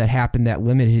accidents that happened that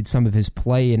limited some of his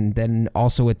play, and then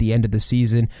also at the end of the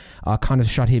season kind of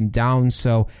shut him down.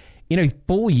 So in a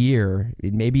full year,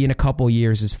 maybe in a couple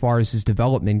years as far as his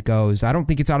development goes, I don't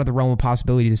think it's out of the realm of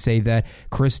possibility to say that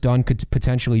Chris Dunn could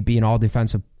potentially be an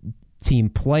all-defensive team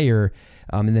player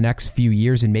in the next few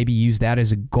years and maybe use that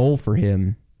as a goal for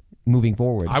him moving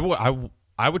forward.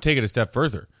 I would take it a step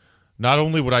further. Not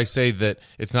only would I say that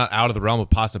it's not out of the realm of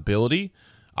possibility,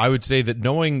 I would say that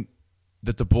knowing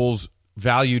that the Bulls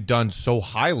valued Dunn so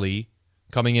highly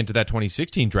coming into that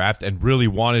 2016 draft and really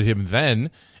wanted him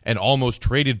then, and almost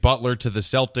traded Butler to the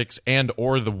Celtics and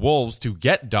or the Wolves to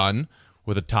get Dunn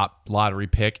with a top lottery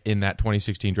pick in that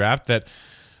 2016 draft, that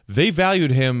they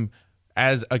valued him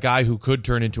as a guy who could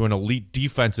turn into an elite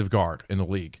defensive guard in the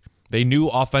league. They knew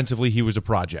offensively he was a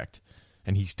project,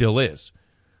 and he still is.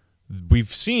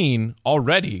 We've seen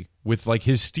already with like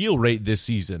his steal rate this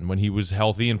season when he was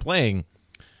healthy and playing,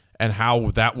 and how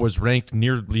that was ranked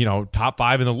near, top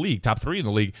 5 in the league, top 3 in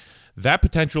the league. That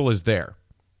potential is there.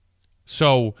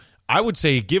 So I would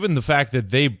say, given the fact that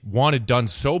they wanted Dunn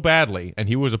so badly, and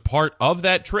he was a part of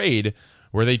that trade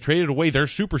where they traded away their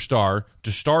superstar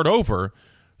to start over,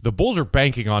 the Bulls are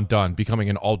banking on Dunn becoming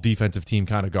an all-defensive team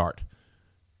kind of guard.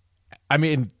 I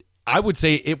mean, I would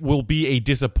say it will be a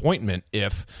disappointment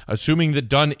if, assuming that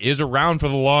Dunn is around for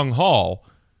the long haul,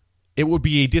 it would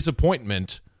be a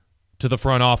disappointment to the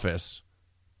front office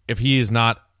if he is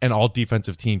not an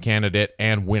all-defensive team candidate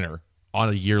and winner on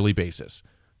a yearly basis.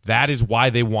 That is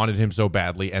why they wanted him so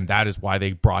badly, and that is why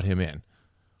they brought him in.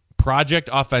 Project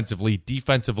offensively,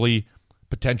 defensively,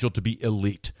 potential to be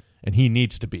elite, and he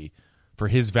needs to be for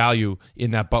his value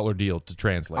in that Butler deal to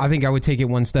translate. I think I would take it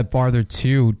one step farther,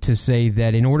 too, to say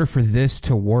that in order for this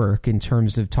to work in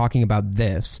terms of talking about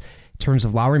this, in terms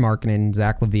of Lauri Markkanen,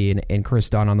 Zach LaVine, and Chris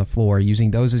Dunn on the floor, using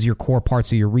those as your core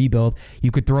parts of your rebuild. You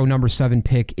could throw number 7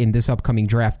 pick in this upcoming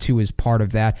draft, too, as part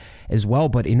of that as well.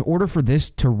 But in order for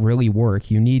this to really work,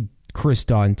 you need Chris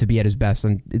Dunn to be at his best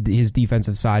on his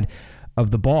defensive side of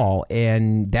the ball.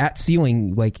 And that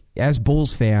ceiling, like as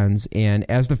Bulls fans and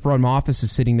as the front office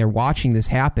is sitting there watching this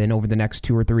happen over the next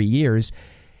 2 or 3 years,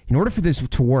 in order for this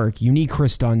to work, you need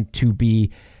Chris Dunn to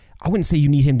be, I wouldn't say you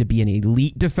need him to be an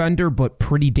elite defender, but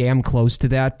pretty damn close to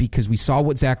that, because we saw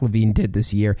what Zach LaVine did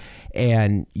this year,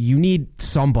 and you need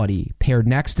somebody paired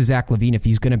next to Zach LaVine if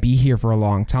he's going to be here for a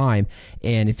long time,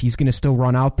 and if he's going to still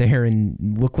run out there and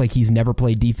look like he's never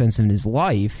played defense in his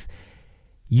life.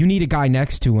 You need a guy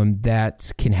next to him that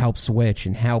can help switch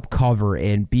and help cover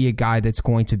and be a guy that's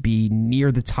going to be near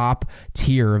the top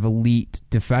tier of elite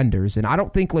defenders. And I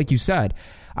don't think, like you said,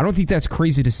 I don't think that's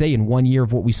crazy to say in 1 year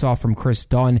of what we saw from Chris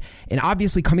Dunn. And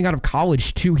obviously coming out of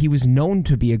college, too, he was known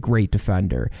to be a great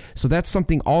defender. So that's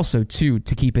something also, too,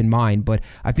 to keep in mind. But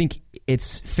I think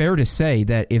it's fair to say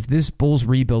that if this Bulls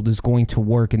rebuild is going to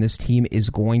work and this team is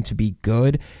going to be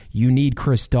good, you need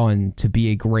Chris Dunn to be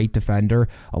a great defender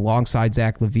alongside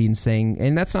Zach LaVine saying,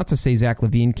 and that's not to say Zach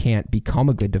LaVine can't become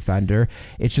a good defender.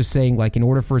 It's just saying, like, in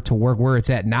order for it to work where it's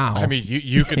at now. I mean,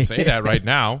 you can say that right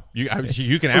now. You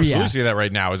can absolutely say that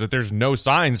right now, is that there's no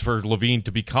signs for LaVine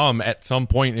to become, at some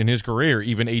point in his career,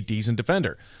 even a decent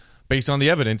defender. Based on the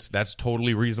evidence, that's a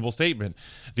totally reasonable statement.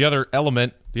 The other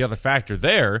element, the other factor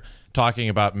there, talking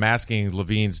about masking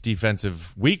LaVine's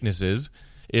defensive weaknesses,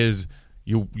 is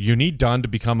you need Dunn to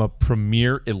become a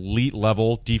premier elite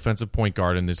level defensive point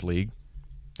guard in this league,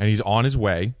 and he's on his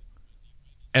way.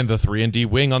 and the 3-and-D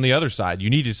wing on the other side. You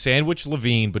need to sandwich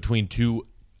LaVine between two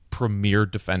premier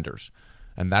defenders.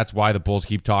 And that's why the Bulls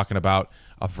keep talking about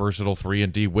a versatile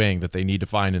 3-and-D wing that they need to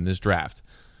find in this draft.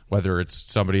 Whether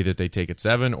it's somebody that they take at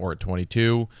 7 or at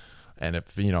 22, and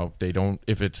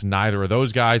if it's neither of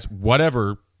those guys,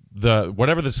 whatever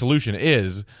the solution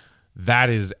is, that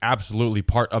is absolutely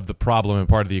part of the problem and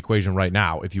part of the equation right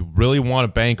now. If you really want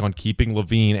to bank on keeping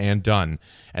LaVine and Dunn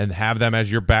and have them as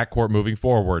your backcourt moving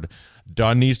forward,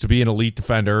 Dunn needs to be an elite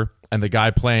defender, and the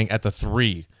guy playing at the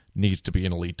 3 needs to be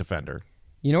an elite defender.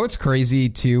 You know what's crazy,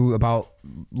 too, about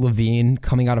LaVine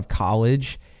coming out of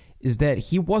college is that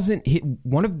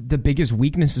one of the biggest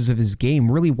weaknesses of his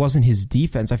game really wasn't his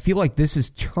defense. I feel like this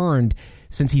has turned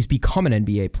since he's become an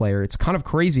NBA player. It's kind of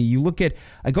crazy.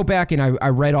 I go back and I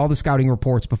read all the scouting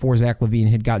reports before Zach LaVine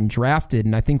had gotten drafted,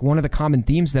 and I think one of the common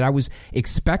themes that I was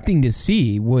expecting to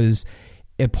see was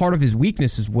a part of his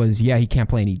weaknesses was, he can't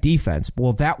play any defense.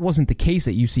 Well, that wasn't the case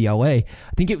at UCLA.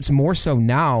 I think it's more so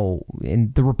now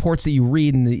in the reports that you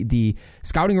read and the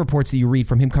scouting reports that you read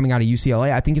from him coming out of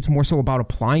UCLA. I think it's more so about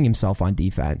applying himself on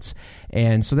defense.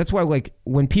 And so that's why,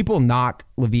 when people knock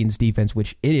LaVine's defense,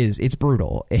 which it's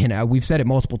brutal, and we've said it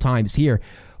multiple times here,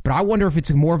 but I wonder if it's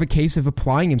more of a case of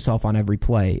applying himself on every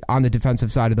play on the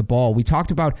defensive side of the ball. We talked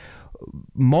about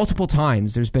multiple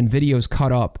times there's been videos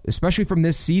cut up, especially from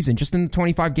this season, just in the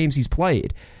 25 games he's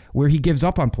played, where he gives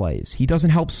up on plays. He doesn't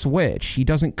help switch. He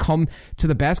doesn't come to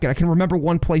the basket. I can remember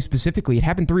one play specifically. It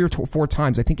happened 3 or 4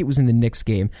 times. I think it was in the Knicks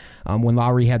game when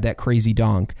Lowry had that crazy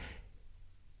dunk.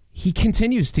 He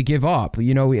continues to give up.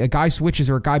 A guy switches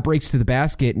or a guy breaks to the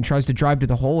basket and tries to drive to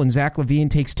the hole, and Zach LaVine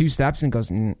takes 2 steps and goes,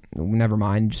 never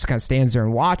mind, just kind of stands there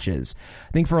and watches.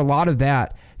 I think for a lot of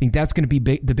that, I think that's going to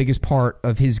be the biggest part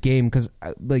of his game, because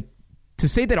to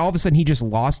say that all of a sudden he just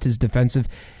lost his defensive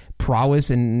prowess,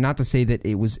 and not to say that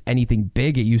it was anything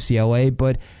big at UCLA,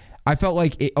 but I felt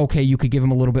like, you could give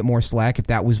him a little bit more slack if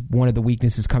that was one of the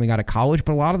weaknesses coming out of college.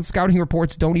 But a lot of the scouting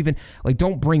reports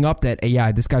don't bring up that,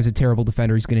 this guy's a terrible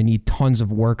defender. He's going to need tons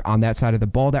of work on that side of the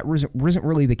ball. That wasn't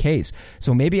really the case.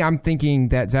 So maybe I'm thinking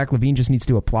that Zach LaVine just needs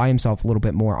to apply himself a little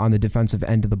bit more on the defensive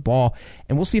end of the ball.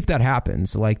 And we'll see if that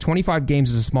happens. 25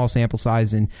 games is a small sample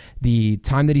size, and the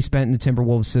time that he spent in the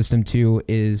Timberwolves system too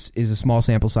is a small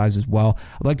sample size as well.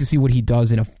 I'd like to see what he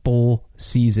does in a full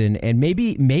season, and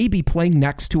maybe playing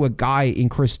next to a guy in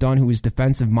Chris Dunn who is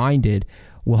defensive minded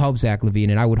will help Zach LaVine,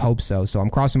 and I would hope so. So I'm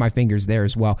crossing my fingers there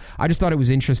as well. I just thought it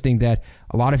was interesting that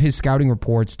a lot of his scouting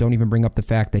reports don't even bring up the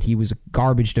fact that he was a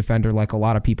garbage defender like a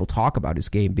lot of people talk about his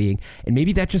game being, and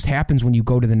maybe that just happens when you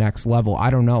go to the next level. I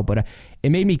don't know, but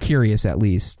it made me curious, at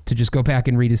least, to just go back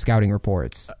and read his scouting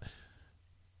reports.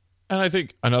 And I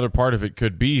think another part of it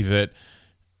could be that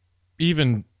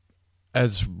even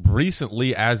as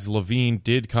recently as LaVine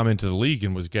did come into the league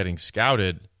and was getting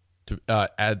scouted to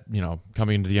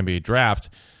coming into the NBA draft,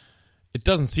 it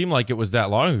doesn't seem like it was that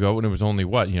long ago, when it was only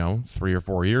 3 or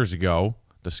 4 years ago,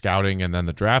 the scouting and then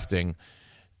the drafting.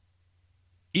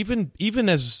 Even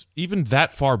that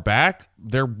far back,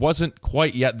 there wasn't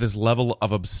quite yet this level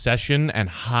of obsession and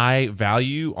high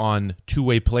value on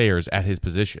two-way players at his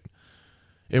position.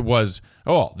 It was,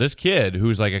 this kid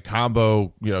who's like a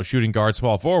combo, shooting guard,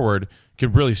 small forward,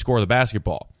 can really score the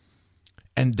basketball.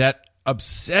 And that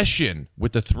obsession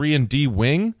with the 3-and-D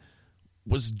wing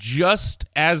was just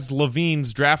as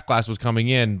LaVine's draft class was coming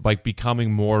in,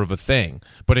 becoming more of a thing.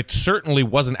 But it certainly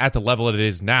wasn't at the level it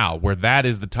is now, where that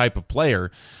is the type of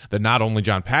player that not only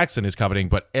John Paxson is coveting,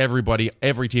 but every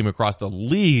team across the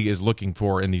league is looking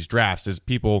for in these drafts, is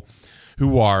people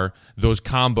who are those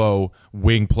combo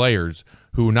wing players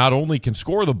who not only can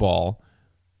score the ball,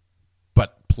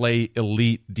 but play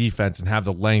elite defense and have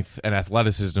the length and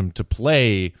athleticism to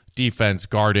play defense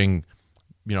guarding,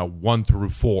 1 through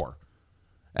 4.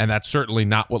 And that's certainly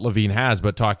not what LaVine has,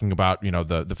 but talking about,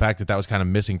 the fact that was kind of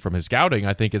missing from his scouting,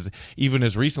 I think is even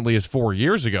as recently as 4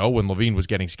 years ago when LaVine was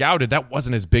getting scouted, that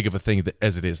wasn't as big of a thing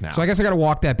as it is now. So I guess I got to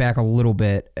walk that back a little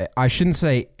bit. I shouldn't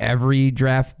say every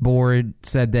draft board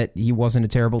said that he wasn't a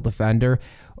terrible defender,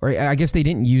 or I guess they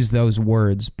didn't use those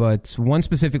words, but one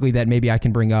specifically that maybe I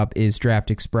can bring up is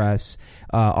Draft Express.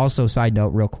 Also, side note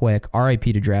real quick, RIP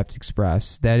to Draft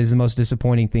Express. That is the most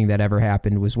disappointing thing that ever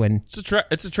happened, was when...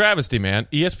 It's a travesty, man.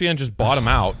 ESPN just bought them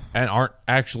out and aren't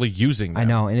actually using them. I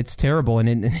know, and it's terrible.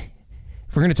 And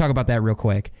if we're going to talk about that real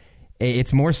quick,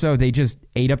 it's more so they just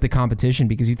ate up the competition,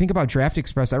 because you think about Draft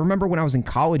Express. I remember when I was in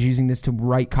college using this to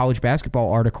write college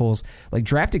basketball articles.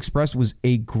 Draft Express was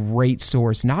a great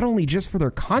source, not only just for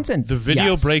their content. The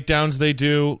video breakdowns they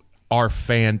do are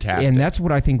fantastic. And that's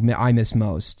what I think I miss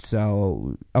most.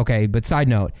 So, okay, but side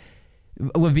note,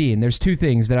 LaVine, there's two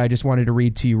things that I just wanted to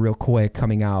read to you real quick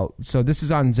coming out. So this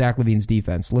is on Zach LaVine's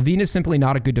defense. LaVine is simply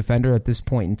not a good defender at this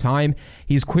point in time.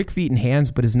 He has quick feet and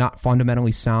hands, but is not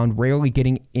fundamentally sound, rarely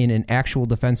getting in an actual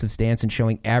defensive stance and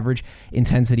showing average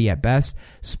intensity at best.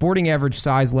 Sporting average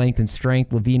size, length, and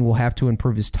strength, LaVine will have to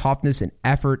improve his toughness and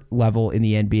effort level in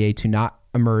the NBA to not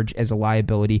emerge as a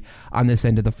liability on this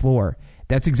end of the floor.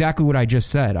 That's exactly what I just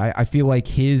said. I feel like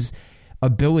his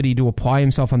ability to apply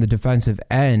himself on the defensive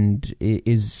end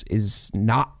is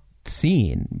not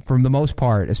seen for the most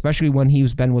part, especially when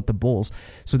he's been with the Bulls.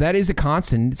 So that is a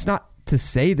constant. It's not to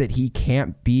say that he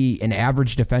can't be an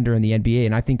average defender in the NBA,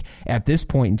 and I think at this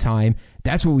point in time,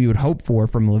 that's what we would hope for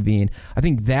from LaVine. I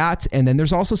think that, and then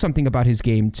there's also something about his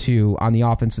game too on the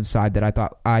offensive side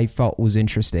that I felt was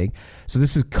interesting. So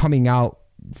this is coming out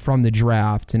from the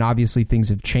draft, and obviously things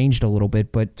have changed a little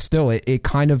bit, but still it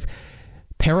kind of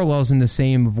parallels in the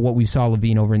same of what we saw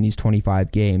LaVine over in these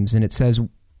 25 games. And it says,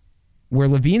 where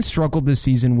LaVine struggled this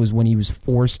season was when he was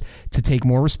forced to take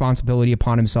more responsibility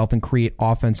upon himself and create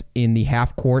offense in the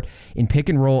half court, in pick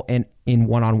and roll, and in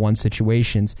one-on-one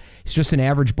situations. He's just an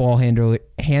average ball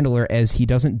handler as he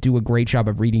doesn't do a great job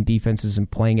of reading defenses and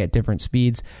playing at different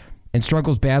speeds, and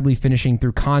struggles badly finishing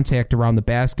through contact around the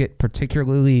basket,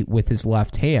 particularly with his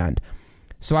left hand.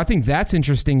 So I think that's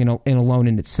interesting in alone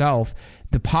in itself.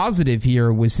 The positive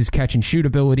here was his catch and shoot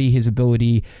ability, his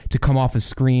ability to come off of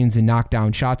screens and knock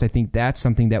down shots. I think that's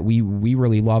something that we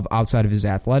really love outside of his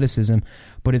athleticism.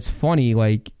 But it's funny,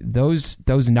 like those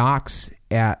knocks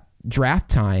at draft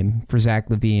time for Zach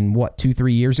LaVine,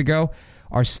 2-3 years ago,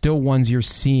 are still ones you're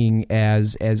seeing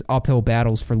as uphill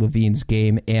battles for LaVine's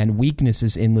game and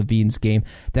weaknesses in LaVine's game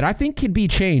that I think could be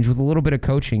changed with a little bit of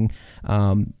coaching.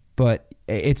 But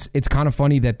it's kind of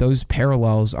funny that those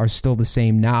parallels are still the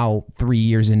same now 3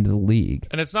 years into the league.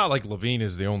 And it's not like LaVine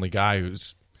is the only guy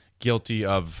who's guilty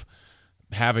of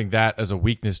having that as a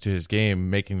weakness to his game,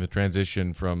 making the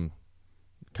transition from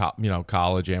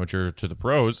college, amateur to the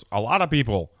pros. A lot of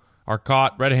people are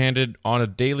caught red-handed on a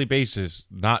daily basis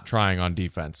not trying on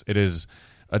defense. It is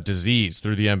a disease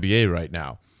through the NBA right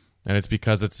now. And it's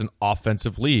because it's an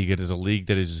offensive league. It is a league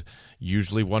that is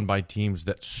usually won by teams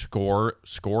that score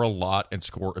a lot, and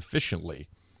score efficiently.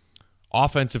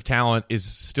 Offensive talent is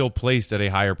still placed at a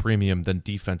higher premium than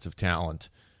defensive talent.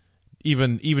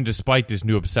 Even despite this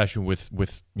new obsession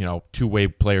with two-way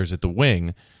players at the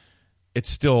wing, it's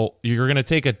still you're going to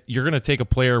take a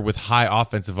player with high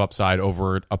offensive upside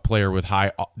over a player with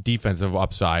high defensive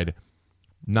upside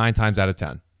 9 times out of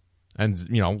 10. And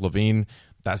LaVine,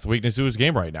 that's the weakness of his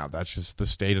game right now. That's just the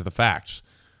state of the facts.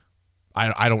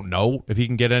 I don't know if he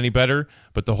can get any better,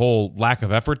 but the whole lack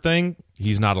of effort thing,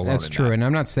 he's not alone. That's true, and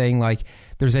I'm not saying like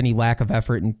there's any lack of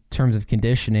effort in terms of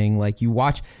conditioning. Like you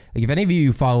watch, like if any of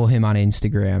you follow him on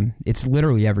Instagram, it's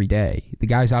literally every day. The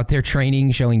guy's out there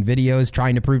training, showing videos,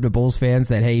 trying to prove to Bulls fans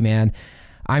that, hey man,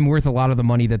 I'm worth a lot of the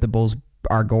money that the Bulls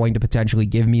are going to potentially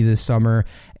give me this summer,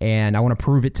 and I want to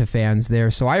prove it to fans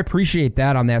there. So I appreciate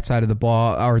that on that side of the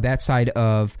ball, or that side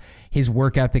of his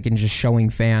work ethic, and just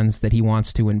showing fans that he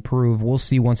wants to improve. We'll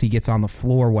see once he gets on the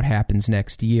floor what happens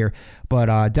next year,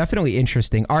 but definitely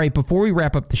interesting. All right, before we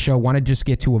wrap up the show, want to just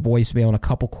get to a voicemail and a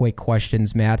couple quick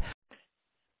questions, Matt.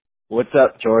 What's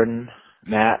up, Jordan?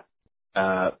 Matt,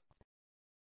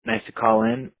 nice to call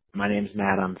in. My name's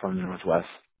Matt. I'm from the northwest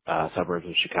suburbs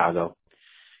of Chicago.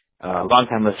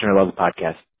 Long-time listener, love the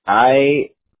podcast. I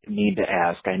need to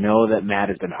ask, I know that Matt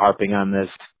has been harping on this,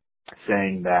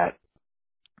 saying that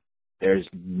there's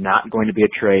not going to be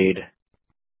a trade.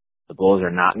 The Bulls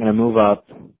are not going to move up.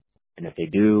 And if they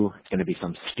do, it's going to be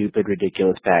some stupid,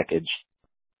 ridiculous package.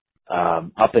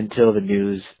 Up until the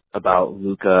news about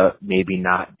Luka maybe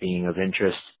not being of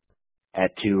interest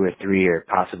at 2 or 3 or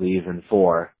possibly even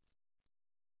 4.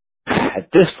 At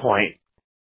this point,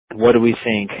 what do we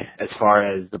think as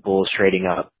far as the Bulls trading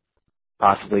up,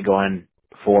 possibly going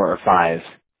 4 or 5?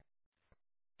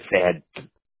 If they had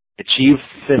achieved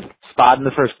 5th spot in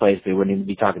the first place, they wouldn't even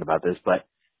be talking about this. But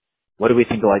what do we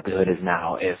think the likelihood is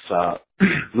now? If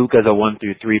Luka's a 1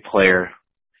 through 3 player,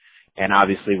 and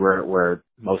obviously we're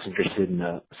most interested in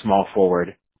a small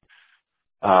forward,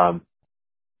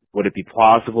 would it be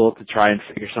plausible to try and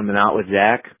figure something out with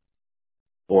Zach?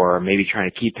 Or maybe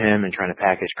trying to keep him and trying to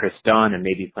package Chris Dunn and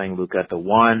maybe playing Luka at the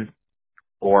 1,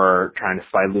 or trying to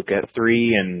slide Luka at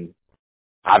 3 and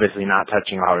obviously not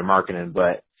touching Lauri Markkanen.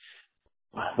 But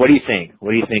what do you think?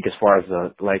 What do you think as far as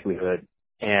the likelihood?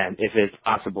 And if it's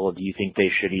possible, do you think they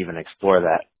should even explore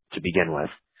that to begin with?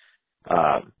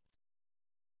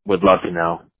 Would love to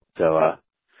know. So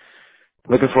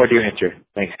looking forward to your answer.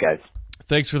 Thanks, guys.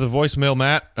 Thanks for the voicemail,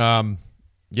 Matt.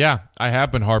 Yeah, I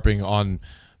have been harping on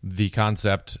the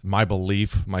concept, my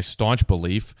belief, my staunch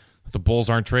belief, that the Bulls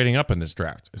aren't trading up in this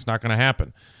draft. It's not going to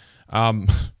happen.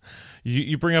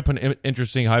 You bring up an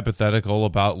interesting hypothetical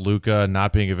about Luka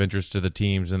not being of interest to the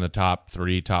teams in the top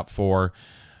 3, top 4.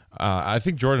 I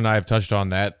think Jordan and I have touched on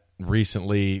that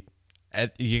recently.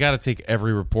 You got to take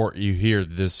every report you hear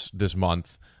this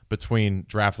month between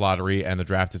draft lottery and the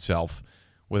draft itself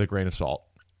with a grain of salt.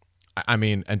 I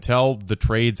mean, until the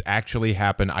trades actually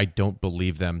happen, I don't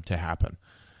believe them to happen.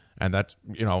 And that's,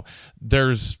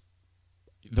 there's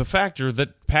the factor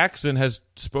that Paxson has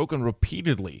spoken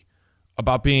repeatedly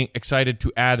about being excited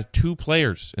to add 2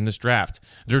 players in this draft.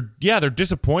 They're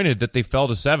disappointed that they fell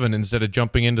to 7 instead of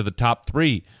jumping into the top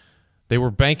 3. They were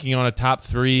banking on a top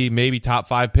 3, maybe top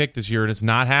 5 pick this year, and it's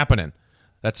not happening.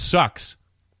 That sucks.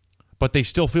 But they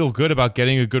still feel good about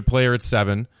getting a good player at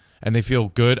 7, and they feel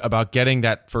good about getting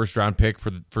that first-round pick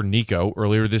for Nico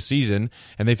earlier this season,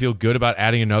 and they feel good about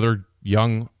adding another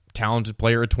young, talented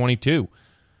player at 22.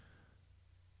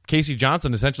 Casey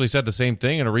Johnson essentially said the same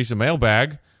thing in a recent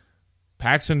mailbag.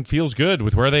 Paxson feels good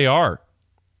with where they are.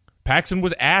 Paxson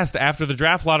was asked after the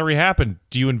draft lottery happened,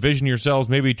 do you envision yourselves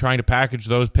maybe trying to package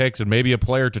those picks and maybe a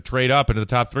player to trade up into the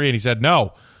top 3? And he said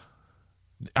no.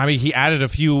 I mean, he added a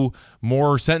few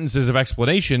more sentences of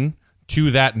explanation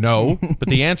to that no, but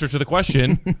the answer to the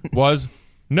question was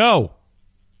no.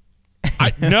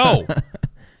 No.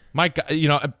 Mike,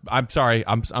 I'm sorry.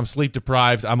 I'm sleep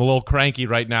deprived. I'm a little cranky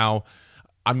right now.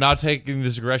 I'm not taking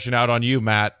this aggression out on you,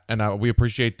 Matt, and we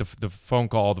appreciate the phone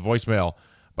call, the voicemail.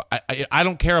 But I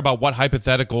don't care about what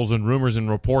hypotheticals and rumors and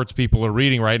reports people are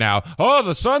reading right now. Oh,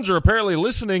 the Suns are apparently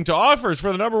listening to offers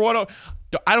for the number 1.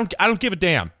 I don't give a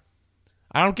damn.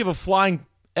 I don't give a flying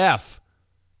F.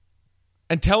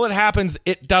 Until it happens,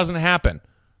 it doesn't happen.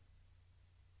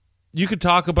 You could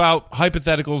talk about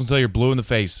hypotheticals until you're blue in the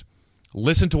face.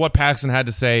 Listen to what Paxson had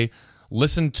to say.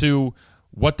 Listen to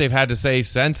what they've had to say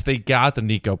since they got the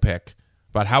Nico pick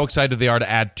about how excited they are to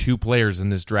add 2 players in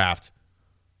this draft.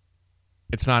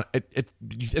 It's not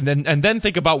and then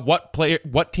think about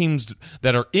what teams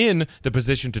that are in the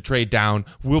position to trade down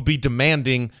will be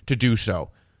demanding to do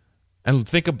so. And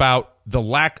think about the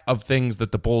lack of things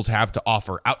that the Bulls have to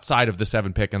offer outside of the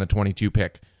 7 pick and the 22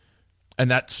 pick.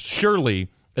 And that surely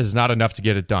is not enough to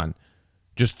get it done.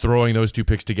 Just throwing those 2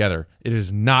 picks together. It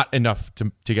is not enough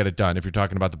to get it done if you're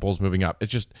talking about the Bulls moving up.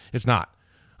 It's not.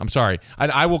 I'm sorry.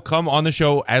 I will come on the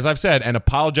show, as I've said, and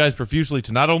apologize profusely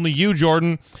to not only you,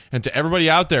 Jordan, and to everybody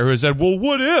out there who has said, well,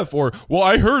 what if? Or, well,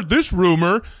 I heard this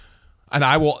rumor. And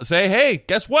I will say, hey,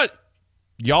 guess what?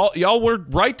 Y'all were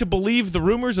right to believe the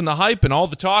rumors and the hype and all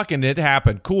the talk, and it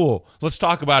happened. Cool. Let's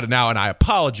talk about it now, and I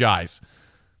apologize.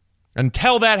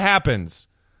 Until that happens,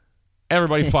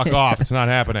 everybody fuck off. It's not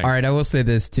happening. All right, I will say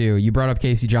this, too. You brought up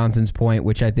Casey Johnson's point,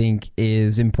 which I think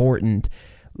is important.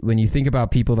 When you think about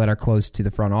people that are close to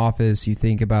the front office, you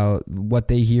think about what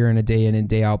they hear on a day in and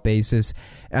day out basis.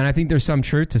 And I think there's some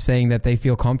truth to saying that they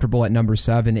feel comfortable at number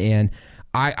 7. And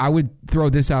I would throw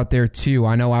this out there too.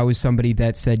 I know I was somebody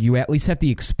that said you at least have to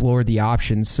explore the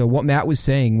options. So what Matt was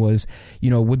saying was,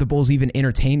 would the Bulls even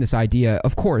entertain this idea?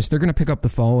 Of course, they're going to pick up the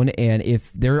phone. And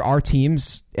if there are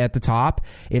teams at the top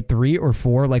at 3 or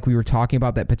 4, like we were talking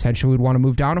about, that potentially would want to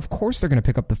move down, of course they're going to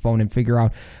pick up the phone and figure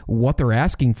out what they're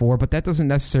asking for. But that doesn't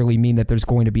necessarily mean that there's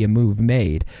going to be a move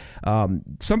made.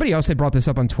 Somebody else had brought this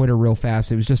up on Twitter real fast.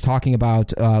 It was just talking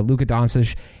about Luka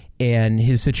Doncic and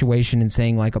his situation and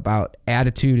saying like about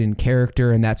attitude and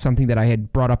character. And that's something that I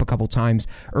had brought up a couple times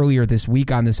earlier this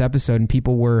week on this episode. And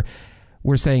people were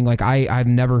saying like, I've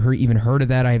never even heard of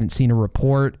that. I haven't seen a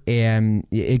report. And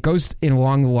it goes in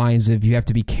along the lines of you have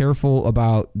to be careful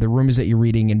about the rumors that you're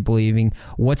reading and believing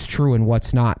what's true and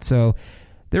what's not. So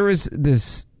there was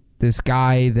this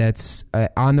guy that's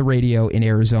on the radio in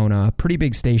Arizona, pretty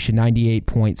big station,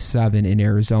 98.7 in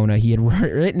Arizona. He had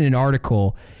written an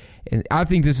article. And I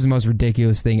think this is the most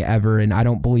ridiculous thing ever, and I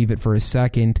don't believe it for a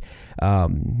second.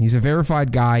 He's a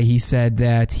verified guy. He said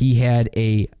that he had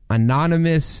a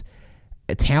anonymous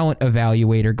talent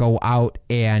evaluator go out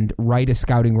and write a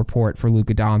scouting report for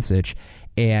Luka Doncic.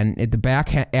 And at the back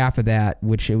half of that,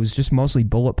 which it was just mostly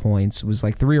bullet points, was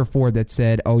like 3 or 4 that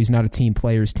said, oh, he's not a team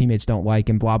player, his teammates don't like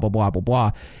him, blah, blah, blah, blah,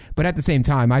 blah. But at the same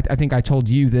time, I think I told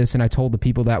you this, and I told the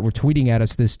people that were tweeting at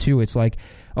us this too. It's like,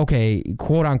 okay,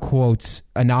 quote-unquote,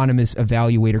 anonymous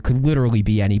evaluator could literally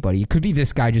be anybody. It could be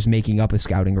this guy just making up a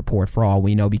scouting report for all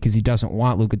we know because he doesn't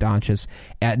want Luka Doncic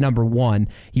at number 1.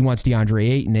 He wants DeAndre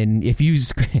Ayton. And if you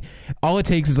all it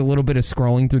takes is a little bit of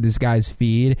scrolling through this guy's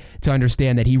feed to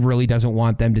understand that he really doesn't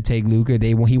want them to take Luka.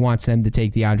 He wants them to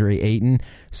take DeAndre Ayton.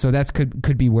 So that's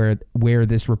could be where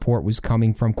this report was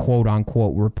coming from,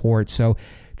 quote-unquote report. So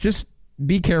just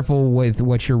be careful with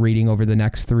what you're reading over the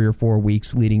next 3 or 4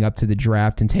 weeks leading up to the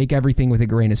draft and take everything with a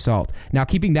grain of salt. Now,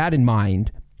 keeping that in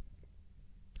mind,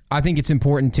 I think it's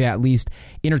important to at least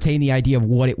entertain the idea of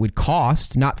what it would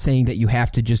cost, not saying that you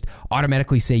have to just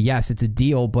automatically say, yes, it's a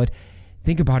deal, but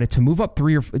think about it. To move up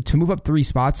 3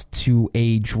 spots to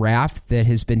a draft that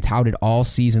has been touted all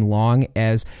season long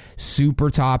as super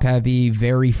top heavy,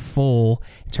 very full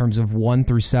in terms of 1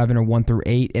 through 7 or 1 through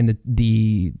 8, and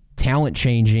the talent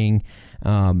changing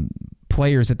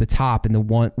players at the top in the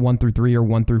 1 through 3 or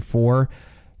 1 through 4,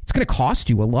 it's going to cost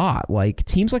you a lot. Like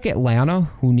teams like Atlanta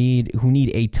who need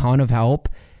a ton of help,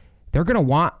 they're going to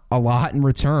want a lot in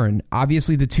return.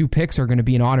 Obviously, the 2 picks are going to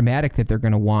be an automatic that they're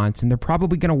going to want, and they're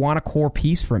probably going to want a core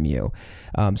piece from you.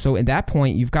 So at that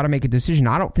point, you've got to make a decision.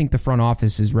 I don't think the front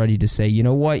office is ready to say, you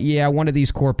know what, yeah, one of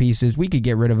these core pieces, we could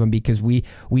get rid of him because we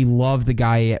love the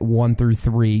guy at 1 through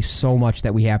 3 so much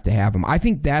that we have to have him. I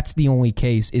think that's the only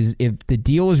case, is if the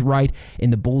deal is right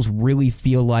and the Bulls really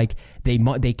feel like they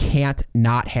can't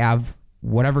not have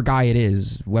whatever guy it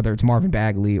is, whether it's Marvin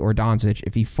Bagley or Doncic,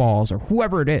 if he falls, or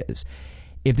whoever it is,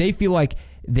 if they feel like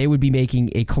they would be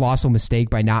making a colossal mistake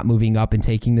by not moving up and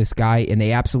taking this guy and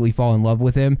they absolutely fall in love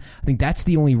with him, I think that's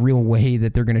the only real way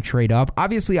that they're going to trade up.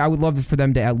 Obviously, I would love for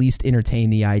them to at least entertain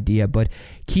the idea, but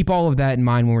keep all of that in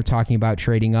mind when we're talking about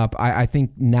trading up. I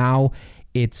think now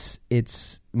it's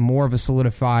more of a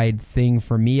solidified thing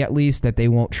for me, at least, that they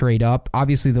won't trade up.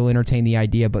 Obviously, they'll entertain the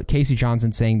idea, but Casey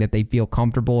Johnson saying that they feel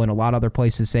comfortable, and a lot of other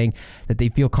places saying that they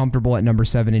feel comfortable at number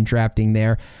 7 in drafting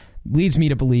there, leads me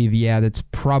to believe, yeah, that's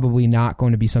probably not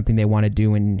going to be something they want to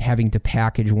do, and having to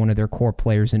package one of their core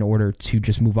players in order to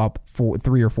just move up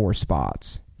 3 or 4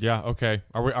 spots. Yeah, okay.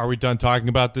 Are we done talking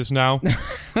about this now?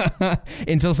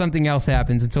 Until something else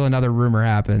happens, until another rumor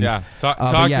happens. Yeah.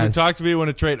 Talk to me when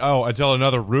a trade. Oh, until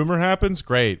another rumor happens?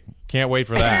 Great. Can't wait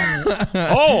for that.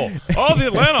 The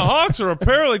Atlanta Hawks are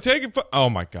apparently taking...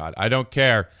 Oh, my God. I don't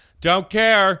care. Don't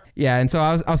care. Yeah, and so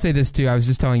I'll say this, too. I was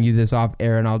just telling you this off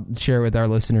air, and I'll share it with our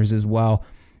listeners as well.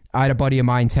 I had a buddy of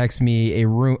mine text me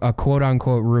a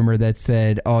quote-unquote rumor that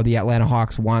said, the Atlanta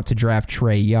Hawks want to draft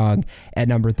Trae Young at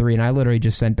number 3, and I literally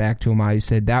just sent back to him. I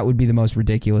said, that would be the most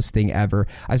ridiculous thing ever.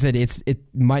 I said, it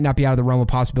might not be out of the realm of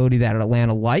possibility that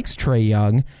Atlanta likes Trae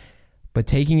Young, but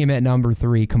taking him at number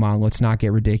 3, come on, let's not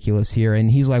get ridiculous here. And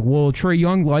he's like, well, Trae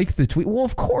Young liked the tweet. Well,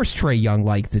 of course Trae Young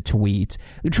liked the tweet.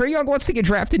 Trae Young wants to get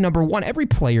drafted number 1. Every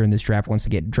player in this draft wants to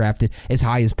get drafted as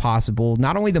high as possible.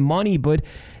 Not only the money, but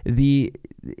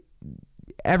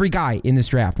every guy in this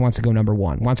draft wants to go number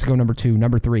 1, wants to go number 2,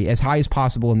 number 3, as high as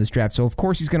possible in this draft. So, of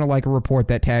course, he's going to like a report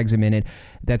that tags him in it,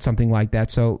 that's something like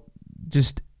that. So,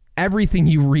 just everything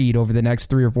you read over the next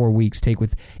 3 or 4 weeks, take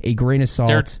with a grain of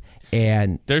salt.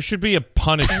 And there should be a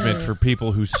punishment for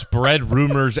people who spread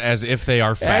rumors as if they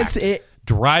are facts. It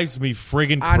drives me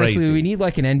friggin' crazy. Honestly, we need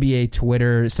like an NBA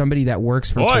Twitter, somebody that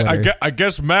works for Twitter. I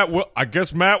guess Matt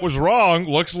was wrong.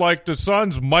 Looks like the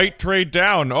Suns might trade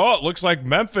down. Oh, it looks like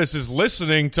Memphis is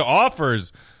listening to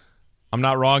offers. I'm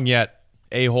not wrong yet,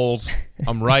 a-holes.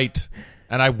 I'm right,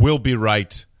 and I will be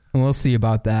right. We'll see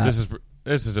about that.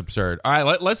 This is absurd. All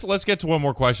right, let's get to one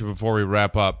more question before we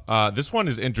wrap up. This one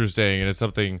is interesting, and it's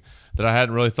something that I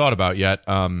hadn't really thought about yet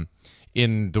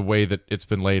in the way that it's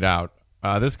been laid out.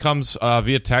 This comes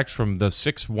via text from the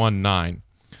 619.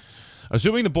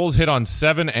 Assuming the Bulls hit on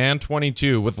 7 and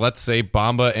 22 with, let's say,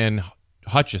 Bamba and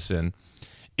Hutchison,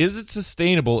 is it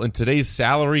sustainable in today's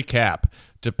salary cap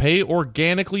to pay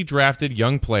organically drafted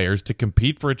young players to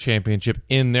compete for a championship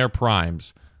in their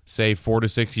primes, say 4 to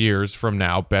 6 years from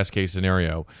now, best case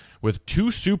scenario, with 2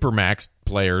 supermax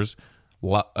players,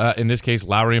 in this case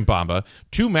Lowry and Bamba,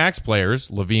 2 max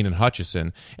players, Levine and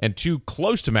Hutchison, and 2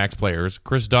 close to max players,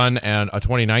 Chris Dunn and a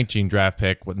 2019 draft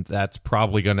pick, that's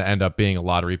probably going to end up being a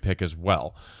lottery pick as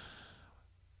well.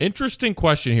 Interesting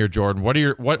question here, Jordan. What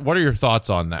are your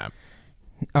thoughts on that?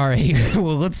 All right,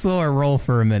 well, let's slow our roll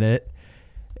for a minute.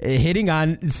 Hitting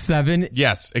on 7.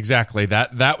 Yes, exactly.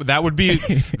 That would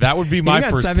be my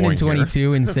first 7 point and 22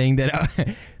 here. And saying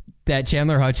that that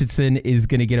Chandler Hutchison is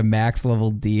going to get a max level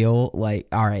deal. Like,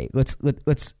 all right, let's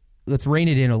rein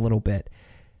it in a little bit.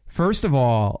 First of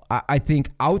all, I think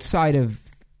outside of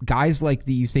guys like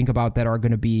that you think about that are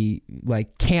going to be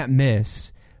like can't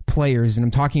miss players, and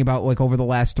I'm talking about like over the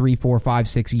last 3, 4, 5,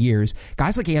 6 years,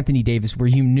 guys like Anthony Davis, where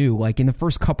you knew like in the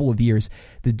first couple of years,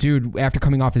 the dude after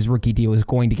coming off his rookie deal is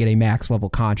going to get a max level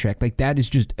contract. Like that is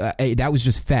just that was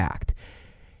just fact.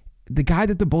 the guy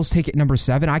that the Bulls take at number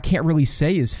 7, I can't really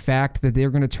say is fact that they're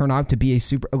going to turn out to be a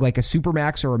super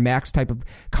max or a max type of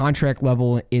contract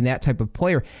level in that type of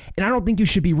player. And I don't think you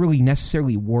should be really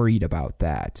necessarily worried about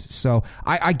that. So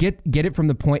I get it from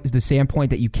the standpoint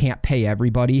that you can't pay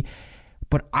everybody,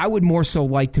 but I would more so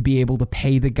like to be able to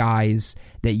pay the guys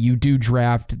that you do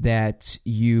draft, that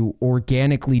you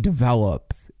organically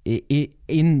develop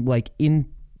in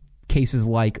cases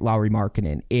like Lauri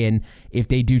Markkanen, and if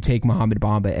they do take Mohamed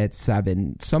Bamba at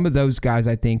 7, some of those guys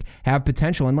I think have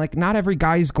potential, and like not every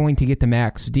guy is going to get the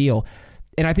max deal.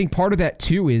 And I think part of that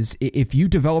too is if you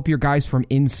develop your guys from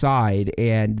inside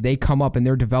and they come up in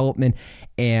their development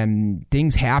and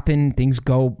things happen, things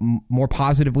go more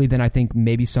positively than I think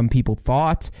maybe some people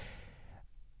thought.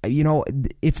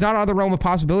 It's not out of the realm of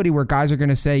possibility where guys are going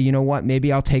to say, you know what,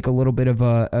 maybe I'll take a little bit of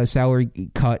a salary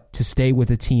cut to stay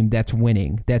with a team that's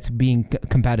winning, that's being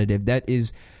competitive, that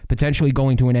is potentially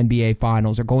going to an NBA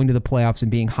Finals or going to the playoffs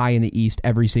and being high in the East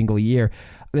every single year.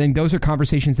 I think those are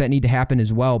conversations that need to happen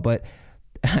as well, but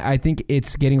I think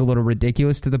it's getting a little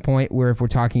ridiculous to the point where if we're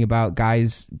talking about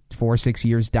guys 4 or 6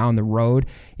 years down the road,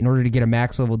 in order to get a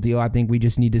max level deal, I think we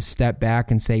just need to step back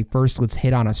and say, first, let's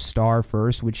hit on a star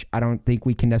first, which I don't think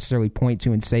we can necessarily point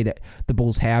to and say that the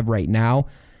Bulls have right now.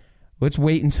 Let's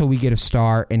wait until we get a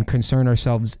star and concern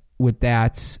ourselves with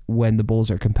that when the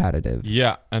Bulls are competitive.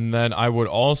 Yeah, and then I would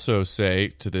also say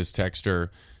to this texter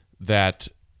that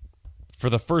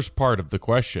for the first part of the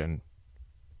question,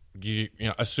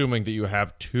 assuming that you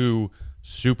have 2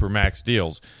 supermax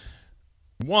deals,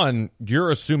 one,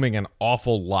 you're assuming an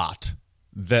awful lot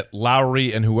that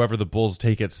Lowry and whoever the Bulls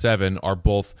take at 7 are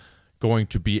both going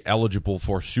to be eligible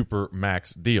for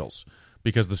supermax deals,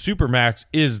 because the supermax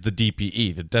is the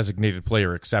DPE, the designated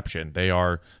player exception. They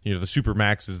are, the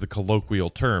supermax is the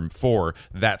colloquial term for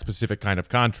that specific kind of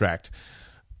contract,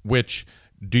 which...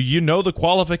 Do you know the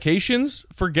qualifications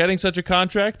for getting such a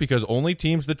contract? Because only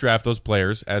teams that draft those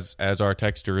players, as our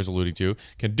texter is alluding to,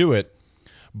 can do it.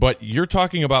 But you're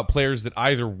talking about players that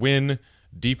either win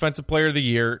Defensive Player of the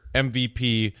Year,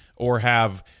 MVP, or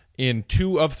have in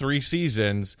 2 of 3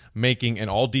 seasons making an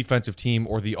all-defensive team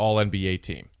or the all-NBA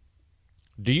team.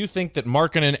 Do you think that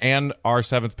Markkanen and our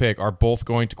 7th pick are both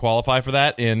going to qualify for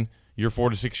that in your 4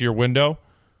 to 6 year window?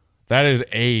 That is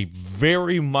a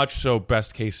very much so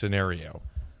best-case scenario.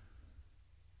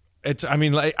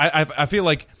 I feel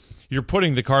like you're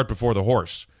putting the cart before the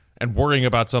horse and worrying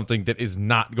about something that is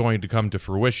not going to come to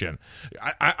fruition.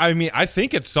 I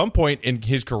think at some point in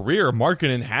his career,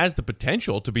 Markkanen has the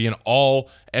potential to be an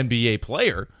all-NBA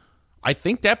player. I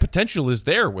think that potential is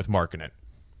there with Markkanen.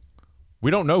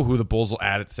 We don't know who the Bulls will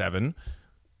add at 7.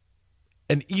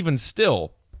 And even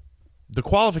still, the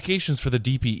qualifications for the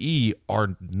DPE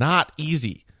are not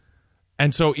easy.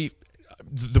 And so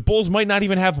the Bulls might not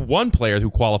even have 1 player who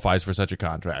qualifies for such a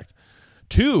contract.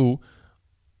 2,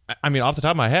 off the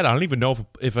top of my head, I don't even know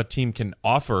if a team can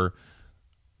offer,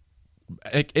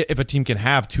 if a team can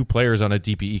have 2 players on a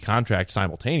DPE contract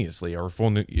simultaneously, or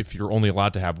if you're only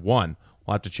allowed to have 1.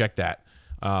 We'll have to check that.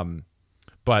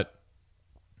 But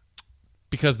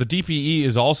because the DPE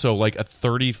is also like a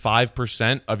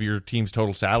 35% of your team's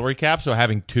total salary cap, so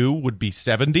having 2 would be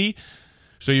 70%.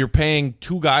 So you're paying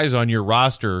 2 guys on your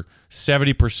roster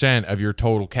 70% of your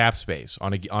total cap space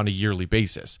on a yearly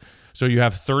basis. So you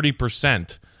have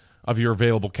 30% of your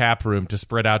available cap room to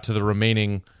spread out to the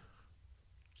remaining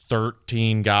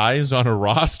 13 guys on a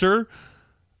roster.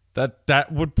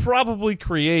 That would probably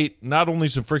create not only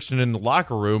some friction in the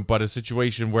locker room, but a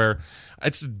situation where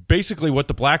it's basically what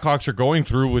the Blackhawks are going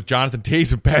through with Jonathan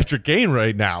Toews and Patrick Kane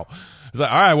right now. It's like,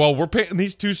 all right, well, we're paying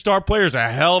these 2 star players a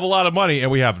hell of a lot of money,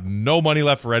 and we have no money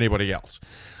left for anybody else.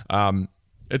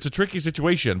 It's a tricky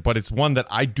situation, but it's one that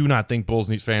I do not think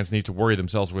Bulls fans need to worry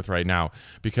themselves with right now,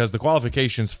 because the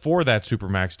qualifications for that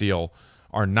Supermax deal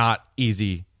are not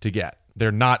easy to get.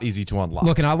 They're not easy to unlock.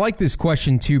 Look, and I like this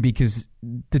question, too, because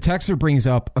the texter brings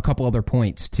up a couple other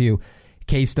points, too.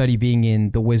 Case study being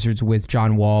in the Wizards with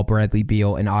John Wall, Bradley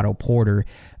Beal, and Otto Porter.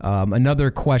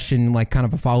 Another question, like kind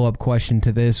of a follow-up question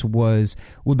to this, was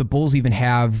will the Bulls even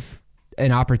have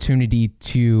an opportunity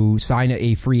to sign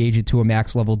a free agent to a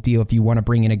max level deal if you want to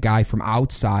bring in a guy from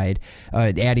outside,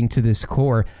 adding to this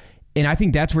core? And I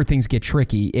think that's where things get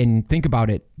tricky. And think about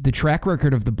it. The track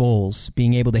record of the Bulls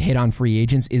being able to hit on free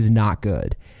agents is not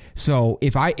good. So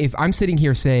if I'm sitting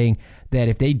here saying that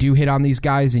if they do hit on these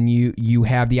guys and you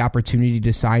have the opportunity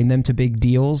to sign them to big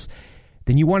deals,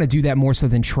 then you want to do that more so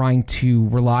than trying to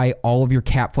rely all of your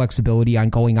cap flexibility on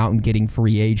going out and getting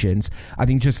free agents. I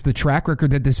think just the track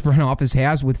record that this front office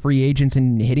has with free agents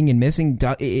and hitting and missing,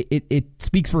 it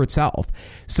speaks for itself.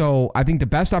 So I think the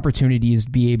best opportunity is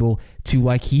to be able to,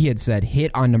 like he had said, hit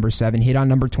on number 7, hit on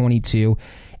number 22,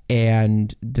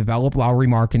 and develop Lauri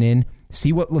Markkanen,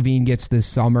 see what Levine gets this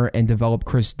summer, and develop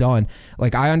Chris Dunn.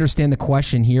 Like, I understand the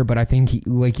question here, but I think,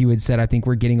 like you had said, I think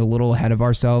we're getting a little ahead of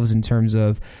ourselves in terms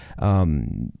of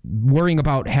worrying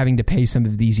about having to pay some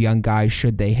of these young guys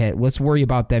should they hit. Let's worry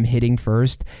about them hitting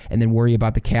first, and then worry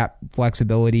about the cap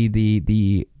flexibility,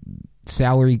 the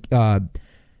salary,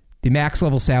 the max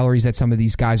level salaries that some of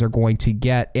these guys are going to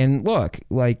get. And look,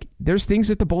 like, there's things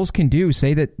that the Bulls can do.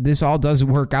 Say that this all does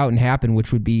work out and happen,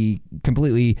 which would be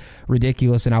completely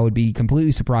ridiculous, and I would be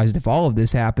completely surprised if all of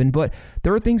this happened. But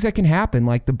there are things that can happen.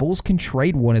 Like, the Bulls can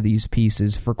trade one of these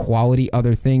pieces for quality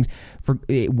other things for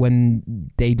when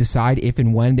they decide if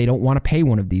and when they don't want to pay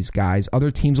one of these guys.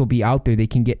 Other teams will be out there. They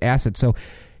can get assets. So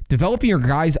developing your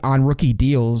guys on rookie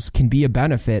deals can be a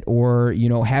benefit, or, you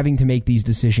know, having to make these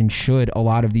decisions should a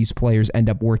lot of these players end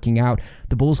up working out.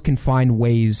 The Bulls can find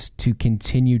ways to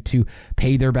continue to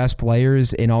pay their best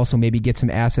players and also maybe get some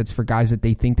assets for guys that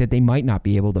they think that they might not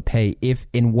be able to pay if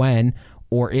and when,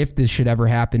 or if this should ever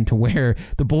happen to where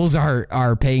the Bulls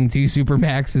are paying 2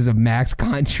 supermaxes of max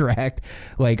contract.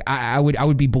 Like, I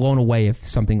would be blown away if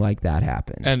something like that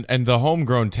happened. And the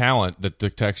homegrown talent that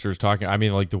Dick Texter is talking, I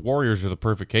mean, like, the Warriors are the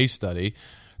perfect case study.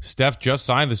 Steph just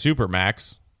signed the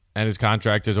supermax, and his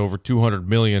contract is over $200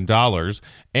 million.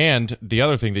 And the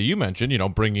other thing that you mentioned, you know,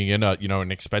 bringing in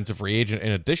an expensive free agent.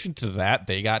 In addition to that,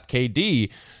 they got KD.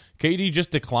 KD just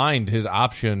declined his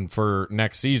option for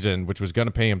next season, which was going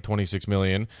to pay him $26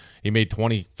 million. He made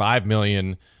 $25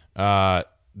 million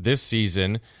this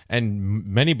season, and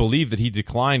many believe that he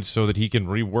declined so that he can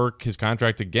rework his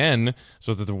contract again,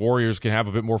 so that the Warriors can have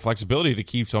a bit more flexibility to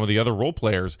keep some of the other role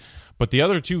players. But the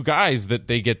other 2 guys that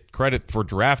they get credit for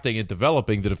drafting and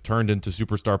developing that have turned into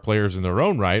superstar players in their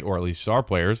own right, or at least star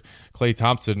players, Klay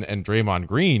Thompson and Draymond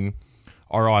Green,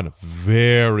 are on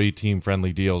very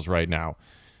team-friendly deals right now.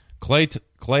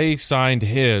 Klay signed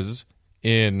his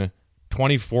in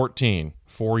 2014,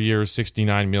 4 years,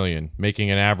 $69 million, making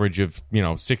an average of,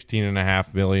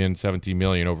 $16.5 million, $17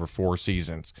 million over 4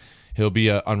 seasons. He'll be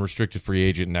an unrestricted free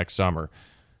agent next summer.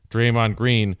 Draymond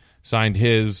Green signed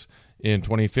his in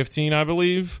 2015, I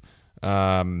believe.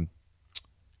 And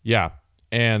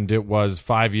it was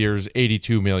 5 years,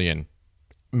 $82 million,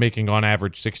 making on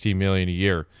average $16 million a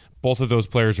year. Both of those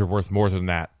players are worth more than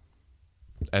that.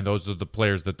 And those are the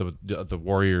players that the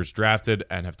Warriors drafted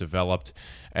and have developed.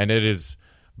 And it is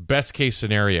best case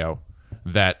scenario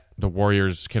that the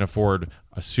Warriors can afford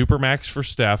a supermax for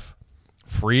Steph,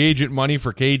 free agent money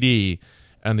for KD,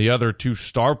 and the other 2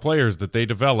 star players that they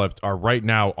developed are right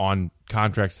now on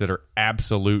contracts that are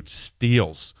absolute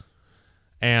steals.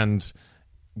 And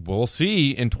we'll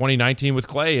see in 2019 with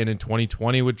Klay and in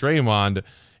 2020 with Draymond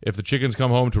if the chickens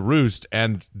come home to roost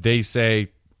and they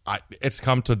say, it's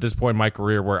come to this point in my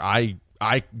career where I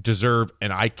deserve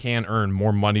and I can earn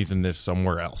more money than this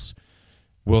somewhere else.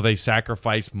 Will they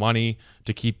sacrifice money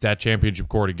to keep that championship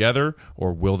core together,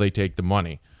 or will they take the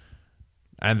money?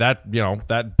 And that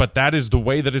is the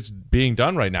way that it's being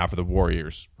done right now for the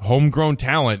Warriors. Homegrown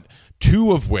talent,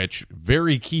 2 of which,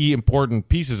 very key important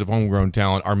pieces of homegrown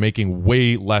talent, are making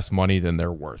way less money than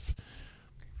they're worth.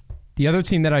 The other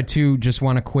team that I too just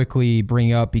want to quickly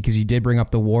bring up, because you did bring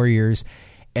up the Warriors,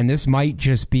 and this might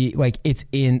just be like it's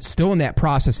still in that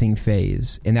processing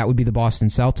phase, and that would be the Boston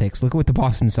Celtics. Look at what the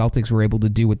Boston Celtics were able to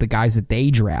do with the guys that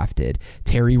they drafted: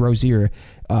 Terry Rozier,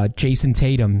 Jason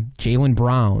Tatum, Jaylen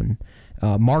Brown,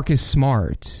 Marcus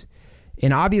Smart.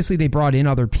 And obviously they brought in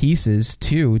other pieces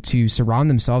too to surround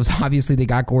themselves. Obviously they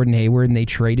got Gordon Hayward and they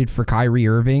traded for Kyrie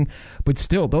Irving. But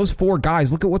still, those 4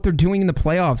 guys, look at what they're doing in the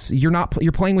playoffs.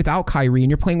 You're playing without Kyrie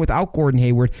and you're playing without Gordon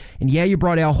Hayward. And yeah, you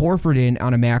brought Al Horford in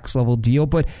on a max level deal,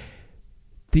 but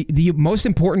the most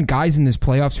important guys in this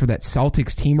playoffs for that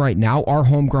Celtics team right now are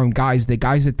homegrown guys, the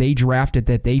guys that they drafted,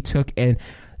 that they took, and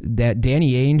that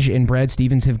Danny Ainge and Brad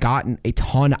Stevens have gotten a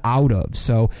ton out of.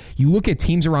 So you look at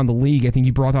teams around the league, I think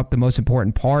you brought up the most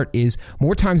important part is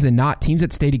more times than not, teams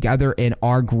that stay together and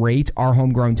are great are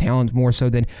homegrown talent more so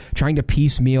than trying to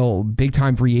piecemeal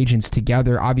big-time free agents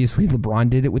together. Obviously, LeBron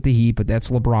did it with the Heat, but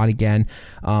that's LeBron again.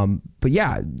 But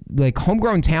yeah, like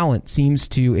homegrown talent seems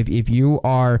to, if you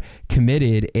are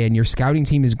committed and your scouting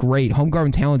team is great,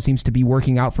 homegrown talent seems to be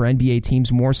working out for NBA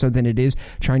teams more so than it is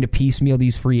trying to piecemeal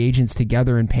these free agents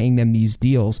together and paying them these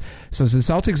deals. So the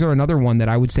Celtics are another one that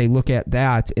I would say look at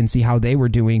that and see how they were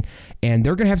doing. And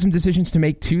they're going to have some decisions to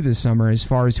make too this summer as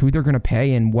far as who they're going to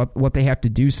pay and what they have to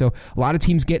do. So a lot of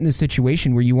teams get in this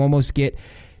situation where you almost get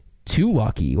too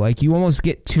lucky. Like you almost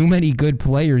get too many good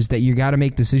players that you got to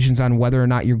make decisions on whether or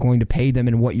not you're going to pay them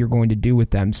and what you're going to do with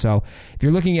them. So if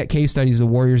you're looking at case studies, the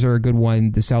Warriors are a good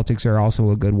one. The Celtics are also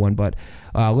a good one. But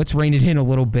let's rein it in a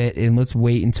little bit and let's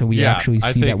wait until we actually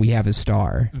see that we have a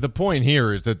star. The point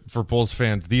here is that for Bulls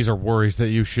fans, these are worries that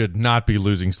you should not be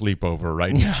losing sleep over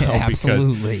right now.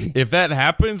 Absolutely. Because if that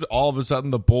happens, all of a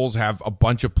sudden the Bulls have a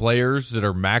bunch of players that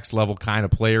are max level kind of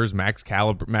players, max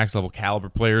level caliber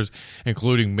players,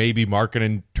 including maybe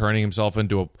Markkanen turning himself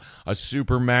into a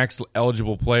super max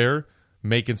eligible player,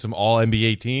 making some all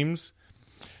NBA teams.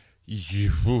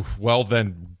 Well,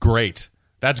 then great.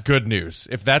 That's good news.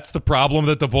 If that's the problem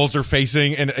that the Bulls are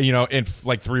facing in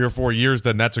like 3 or 4 years,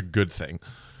 then that's a good thing.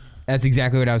 That's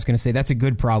exactly what I was going to say. That's a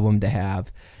good problem to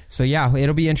have. So yeah,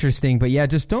 it'll be interesting. But yeah,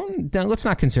 just don't let's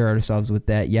not concern ourselves with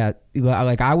that yet.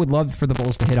 Like I would love for the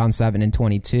Bulls to hit on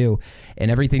 7-22,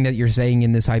 and everything that you're saying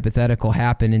in this hypothetical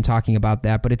happened and talking about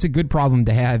that. But it's a good problem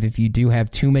to have if you do have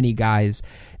too many guys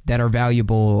that are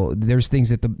valuable. There's things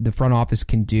that the front office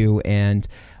can do, and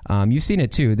you've seen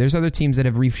it too. There's other teams that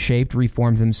have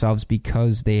reformed themselves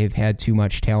because they've had too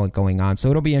much talent going on. So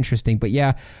it'll be interesting. But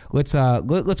yeah, let's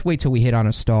wait till we hit on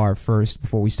a star first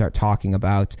before we start talking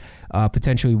about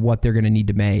potentially what they're going to need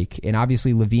to make. And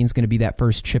obviously LaVine's going to be that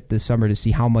first chip this summer to see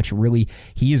how much really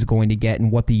he is going to get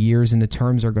and what the years and the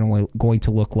terms are going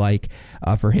to look like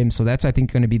for him. So that's, I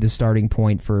think, going to be the starting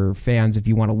point for fans if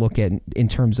you want to look at in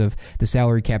terms of the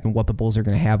salary cap and what the Bulls are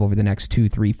going to have over the next 2,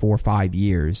 3, 4, 5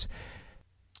 years.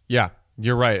 Yeah,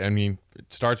 you're right. I mean,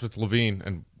 it starts with LaVine,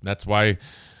 and that's why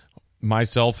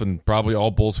myself and probably all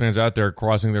Bulls fans out there are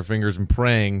crossing their fingers and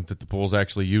praying that the Bulls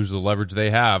actually use the leverage they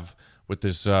have with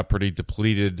this pretty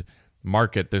depleted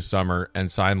market this summer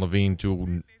and sign LaVine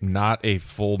to not a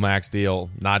full max deal,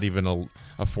 not even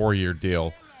a 4-year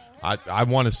deal. I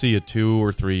want to see a 2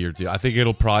 or 3 year deal. I think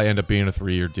it'll probably end up being a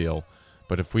 3-year deal.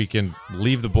 But if we can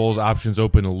leave the Bulls' options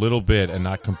open a little bit and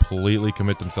not completely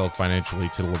commit themselves financially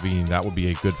to LaVine, that would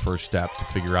be a good first step to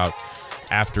figure out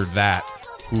after that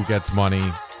who gets money,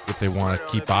 if they want to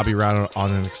keep Bobby around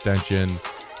on an extension,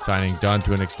 signing Dunn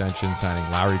to an extension,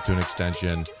 signing Lowry to an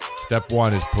extension. Step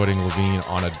one is putting LaVine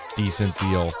on a decent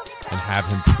deal and have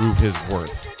him prove his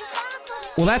worth.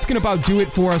 Well, that's going to about do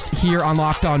it for us here on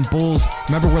Locked On Bulls.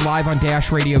 Remember, we're live on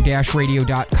Dash Radio,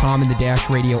 dashradio.com, and the Dash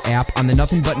Radio app on the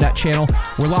Nothing But Net channel.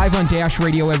 We're live on Dash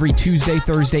Radio every Tuesday,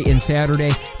 Thursday, and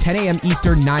Saturday, 10 a.m.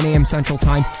 Eastern, 9 a.m. Central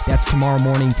Time. That's tomorrow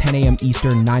morning, 10 a.m.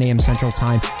 Eastern, 9 a.m. Central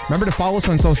Time. Remember to follow us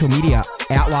on social media,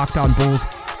 at Locked On Bulls,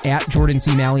 at Jordan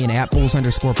C. Malley, and at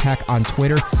Bulls_Peck on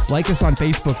Twitter. Like us on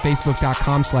Facebook,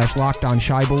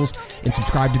 facebook.com/LockedOnShyBulls, and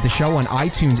subscribe to the show on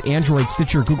iTunes, Android,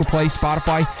 Stitcher, Google Play,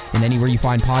 Spotify, and anywhere you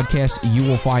find podcasts, you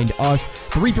will find us.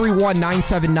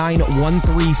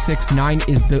 331-979-1369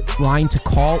 is the line to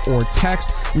call or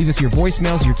text. Leave us your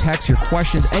voicemails, your texts, your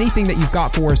questions, anything that you've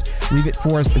got for us, leave it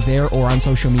for us there or on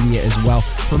social media as well.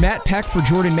 For Matt Peck, for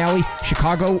Jordan Malley,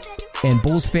 Chicago and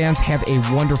Bulls fans, have a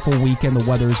wonderful weekend. The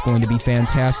weather is going to be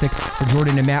fantastic. For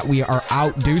Jordan and Matt, we are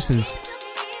out. Deuces.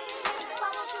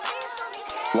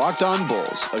 Locked On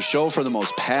Bulls, a show for the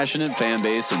most passionate fan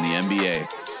base in the NBA.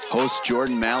 Hosts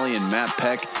Jordan Malley and Matt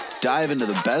Peck dive into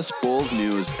the best Bulls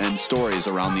news and stories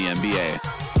around the NBA.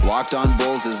 Locked On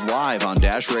Bulls is live on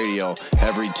Dash Radio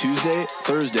every Tuesday,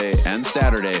 Thursday, and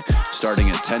Saturday, starting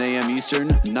at 10 a.m. Eastern,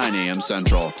 9 a.m.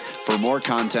 Central. For more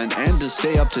content and to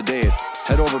stay up to date,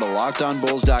 head over to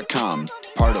LockedOnBulls.com,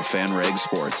 part of FanRag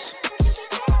Sports.